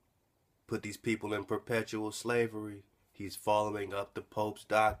 put these people in perpetual slavery. He's following up the Pope's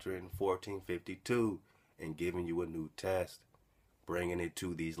doctrine, 1452, and giving you a new test, bringing it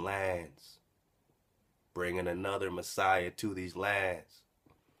to these lands, bringing another Messiah to these lands.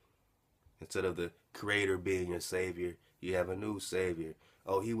 Instead of the Creator being your Savior, you have a new Savior.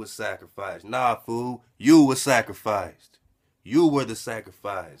 Oh, he was sacrificed. Nah, fool, you were sacrificed. You were the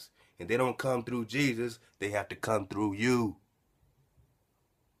sacrifice. And they don't come through Jesus, they have to come through you.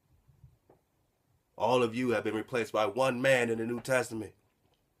 All of you have been replaced by one man in the New Testament.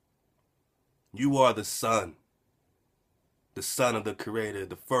 You are the son of the Creator,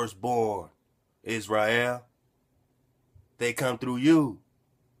 the firstborn, Israel. They come through you.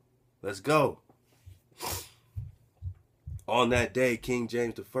 Let's go. On that day, King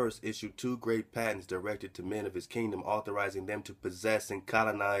James I issued 2 great patents directed to men of his kingdom, authorizing them to possess and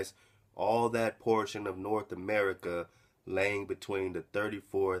colonize all that portion of North America laying between the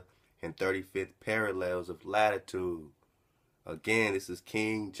 34th and 35th parallels of latitude. Again, this is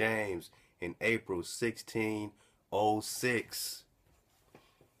King James in April 1606.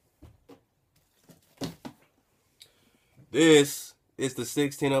 This is the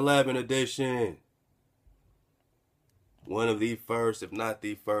 1611 edition. One of the first, if not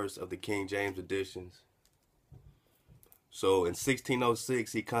the first, of the King James editions. So in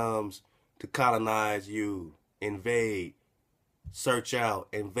 1606, he comes to colonize you, invade, search out,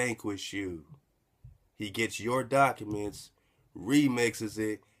 and vanquish you. He gets your documents, remixes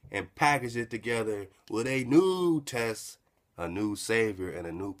it, and packages it together with a new test, a new savior, and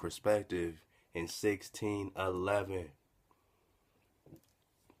a new perspective in 1611.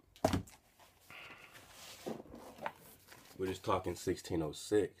 We're just talking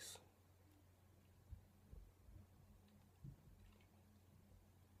 1606.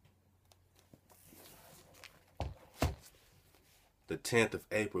 The 10th of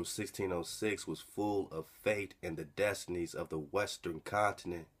April, 1606 was full of fate and the destinies of the Western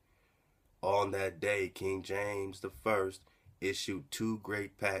continent. On that day, King James I issued 2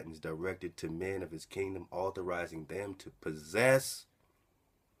 great patents directed to men of his kingdom, authorizing them to possess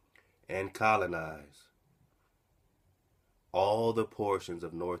and colonize all the portions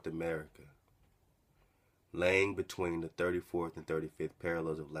of North America, laying between the 34th and 35th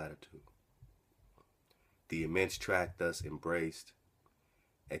parallels of latitude. The immense tract thus embraced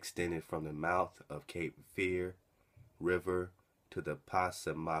extended from the mouth of Cape Fear River to the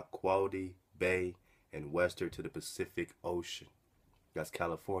Passamaquoddy Bay and westward to the Pacific Ocean. That's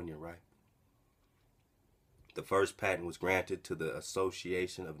California, right? The first patent was granted to the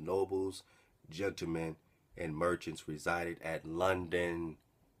Association of Nobles, Gentlemen, and Merchants resided at London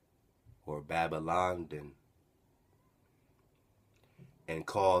or Babylon and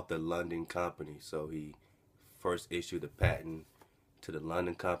called the London Company. So he first issued a patent to the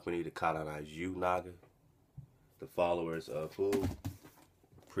London Company to colonize you, Naga, the followers of who?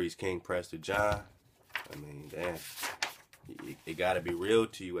 Priest King Prester John. I mean, damn. It got to be real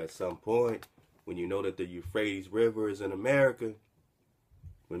to you at some point when you know that the Euphrates River is in America.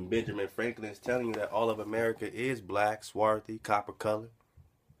 When Benjamin Franklin is telling you that all of America is black, swarthy, copper colored.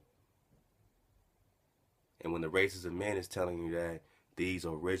 And when the races of men is telling you that these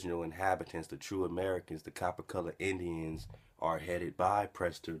original inhabitants, the true Americans, the copper colored Indians, are headed by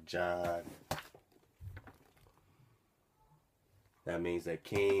Prester John. That means that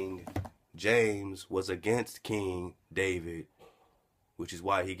King James was against King David, which is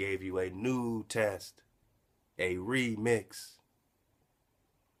why he gave you a new test, a remix.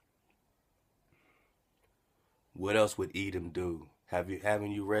 What else would Edom do?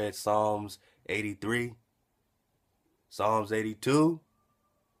 Haven't you read Psalms 83? Psalms 82?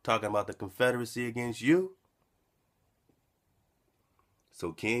 Talking about the Confederacy against you?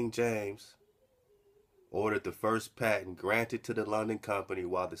 So King James ordered the first patent granted to the London Company,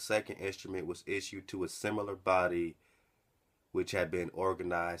 while the second instrument was issued to a similar body which had been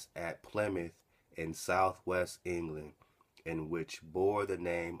organized at Plymouth in southwest England, and which bore the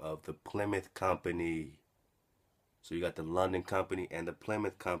name of the Plymouth Company. So you got the London Company and the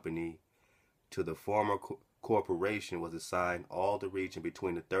Plymouth Company. To the former corporation was assigned all the region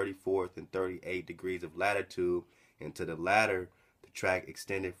between the 34th and 38 degrees of latitude, and to the latter the tract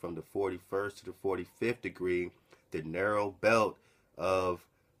extended from the 41st to the 45th degree. The narrow belt of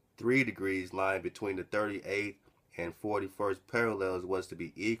 3 degrees lying between the 38th and 41st parallels was to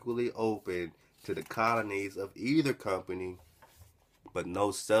be equally open to the colonies of either company, but no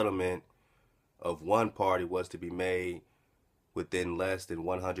settlement of one party was to be made within less than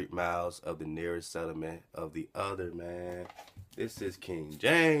 100 miles of the nearest settlement of the other, man. This is King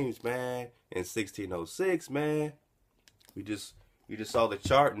James, man, in 1606, man. You just saw the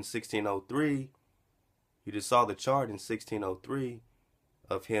chart in 1603. You just saw the chart in 1603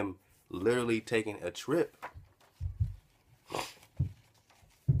 of him literally taking a trip.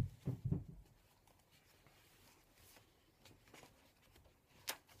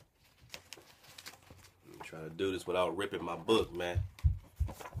 Trying to do this without ripping my book, man.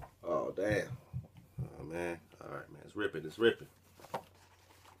 Oh, damn. Oh, man. All right, man. It's ripping. It's ripping.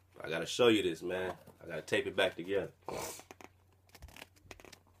 I got to show you this, man. I got to tape it back together.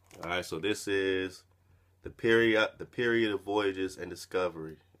 All right, so this is the period of voyages and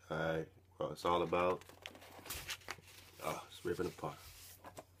discovery. All right. Well, it's all about... Oh, it's ripping apart.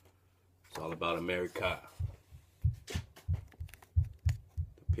 It's all about America. The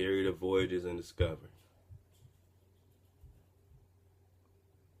period of voyages and discovery.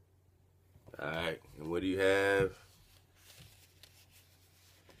 Alright, and what do you have?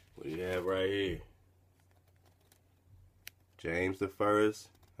 What do you have right here? James the First.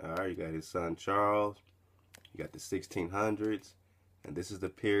 Alright, you got his son Charles. You got the 1600s. And this is the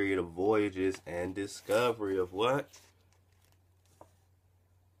period of voyages and discovery of what?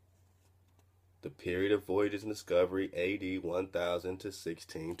 The period of voyages and discovery, AD 1000 to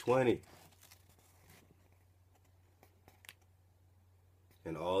 1620.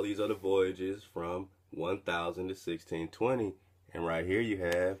 And all these other voyages from 1000 to 1620. And right here you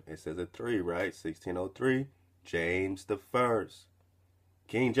have, it says a 3, right? 1603, James the First.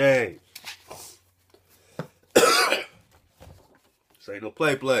 King James. This ain't no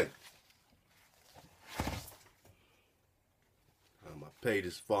play. My page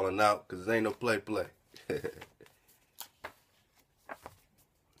is falling out because it ain't no play. Hold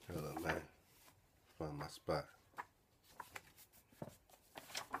on, man. Find my spot.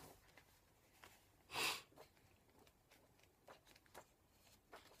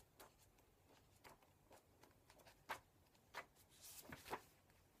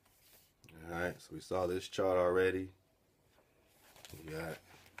 Alright, so we saw this chart already. We got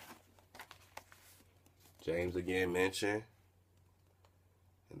James again mentioned.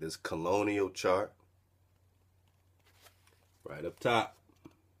 And this colonial chart. Right up top.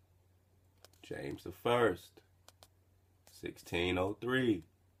 James the First. 1603.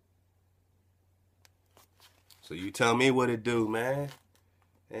 So you tell me what it do, man.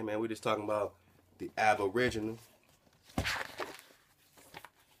 Hey, man, we just talking about the Aboriginal.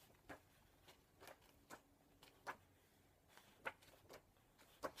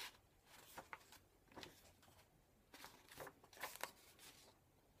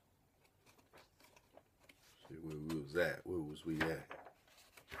 See where we was at. Where was we at?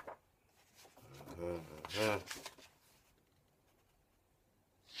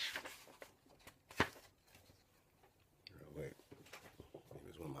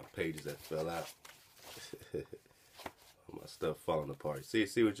 Pages that fell out. My stuff falling apart. See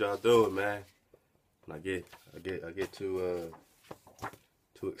what y'all doing, man. And I get too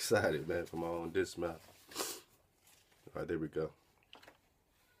excited, man, for my own dismount. All right, there we go.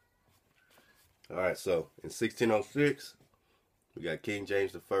 All right, so in 1606, we got King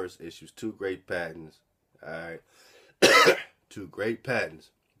James I issues two great patents. All right, two great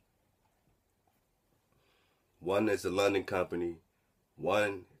patents. One is the London Company.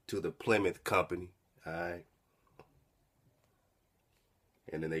 One to the Plymouth Company, all right?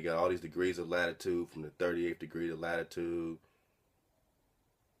 And then they got all these degrees of latitude, from the 38th degree of latitude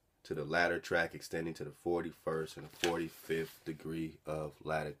to the ladder track extending to the 41st and the 45th degree of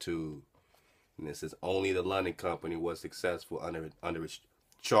latitude. And this is only the London Company was successful under its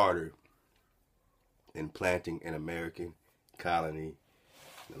charter in planting an American colony.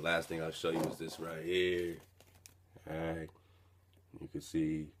 And the last thing I'll show you is this right here, all right? You can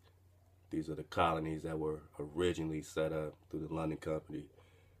see these are the colonies that were originally set up through the London Company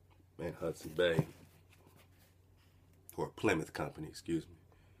and Hudson Bay, or Plymouth Company, excuse me.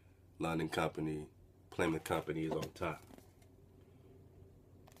 London Company, Plymouth Company is on top.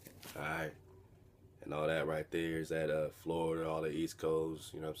 All right, and all that right there is at Florida, all the East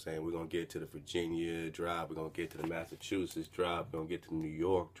Coast. You know what I'm saying? We're gonna get to the Virginia drop. We're gonna get to the Massachusetts drop. We're gonna get to the New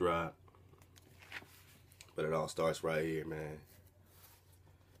York drop. But it all starts right here, man.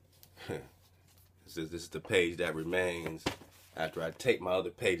 This is the page that remains after I take my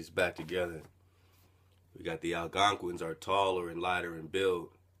other pages back together. We got the Algonquins are taller and lighter in build.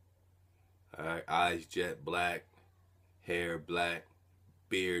 All right, eyes jet black, hair black,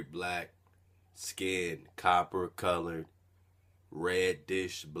 beard black, skin copper colored,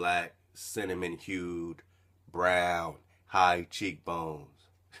 reddish black, cinnamon hued, brown, high cheekbones,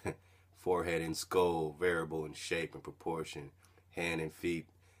 forehead and skull variable in shape and proportion, hand and feet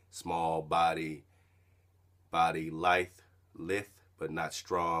small, body lithe but not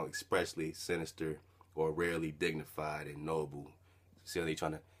strong, expressly sinister or rarely dignified and noble. See how they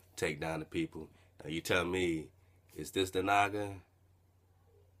trying to take down the people. Now you tell me, is this the Naga?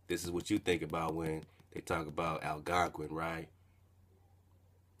 This is what you think about when they talk about Algonquin, right?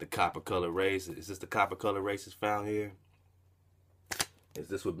 The copper color race. Is this the copper color races found here? Is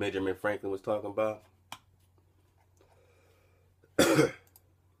this what Benjamin Franklin was talking about?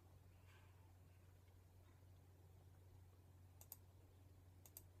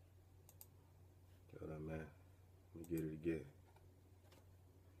 Get it again.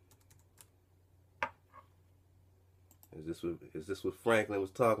 Is this what Franklin was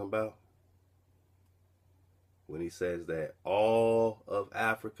talking about when he says that all of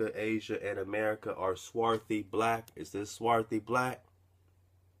Africa, Asia, and America are swarthy black? Is this swarthy black?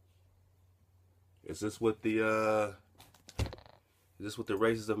 Is this what the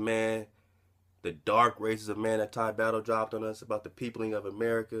races of man, the dark races of man that Ty Battle dropped on us about the peopling of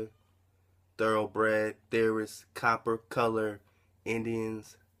America? Thoroughbred theorists, copper color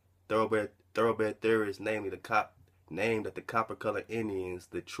Indians, thoroughbred theorists, named that the copper color Indians,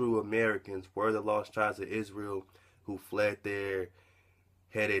 the true Americans, were the lost tribes of Israel who fled there,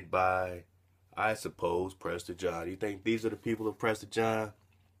 headed by, I suppose, Prester John. You think these are the people of Prester John?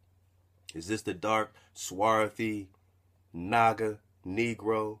 Is this the dark, swarthy, Naga,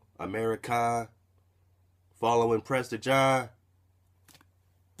 Negro, Ame'rican following Prester John?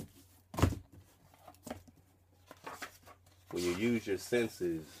 When you use your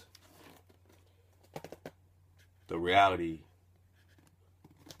senses, the reality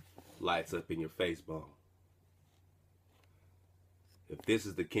lights up in your face bone. If this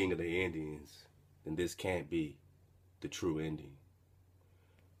is the king of the Indians, then this can't be the true Indian.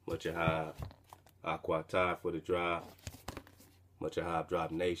 Much Ahchwa, Ahchwa for the drop. Much Ahchwa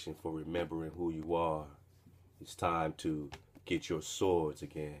drop nation for remembering who you are. It's time to get your swords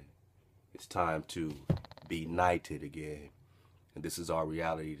again. It's time to be knighted again. And this is our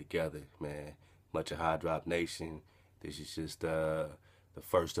reality together, man. Much Ahchwa drop nation. This is just the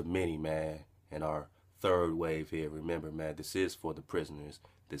first of many, man. And our third wave here. Remember, man, this is for the prisoners.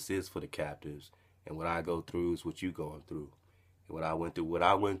 This is for the captives. And what I go through is what you going through. And what I went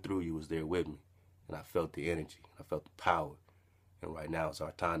through, you was there with me. and I felt the energy. I felt the power. And right now it's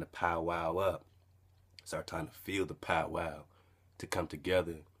our time to powwow up. It's our time to feel the powwow, to come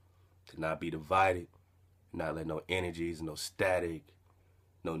together, to not be divided, not let no energies, no static,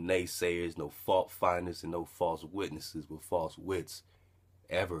 no naysayers, no fault finders, and no false witnesses with false wits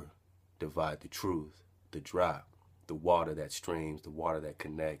ever divide the truth, the drop, the water that streams, the water that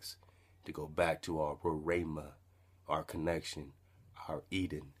connects, to go back to our Rorema, our connection, our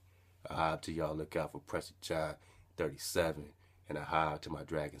Eden. A hive to y'all. Look out for Prester John 37, and a hive to my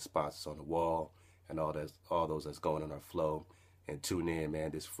dragon sponsors on the wall, and all those that's going on our flow. And tune in,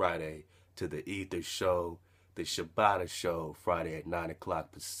 man, this Friday to the Ether Show, the Shabbat Show, Friday at 9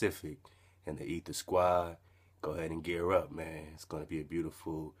 o'clock Pacific, and the Ether Squad. Go ahead and gear up, man. It's going to be a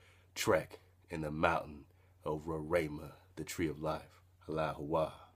beautiful trek in the mountain over Rorema, the tree of life. Allahu Akbar.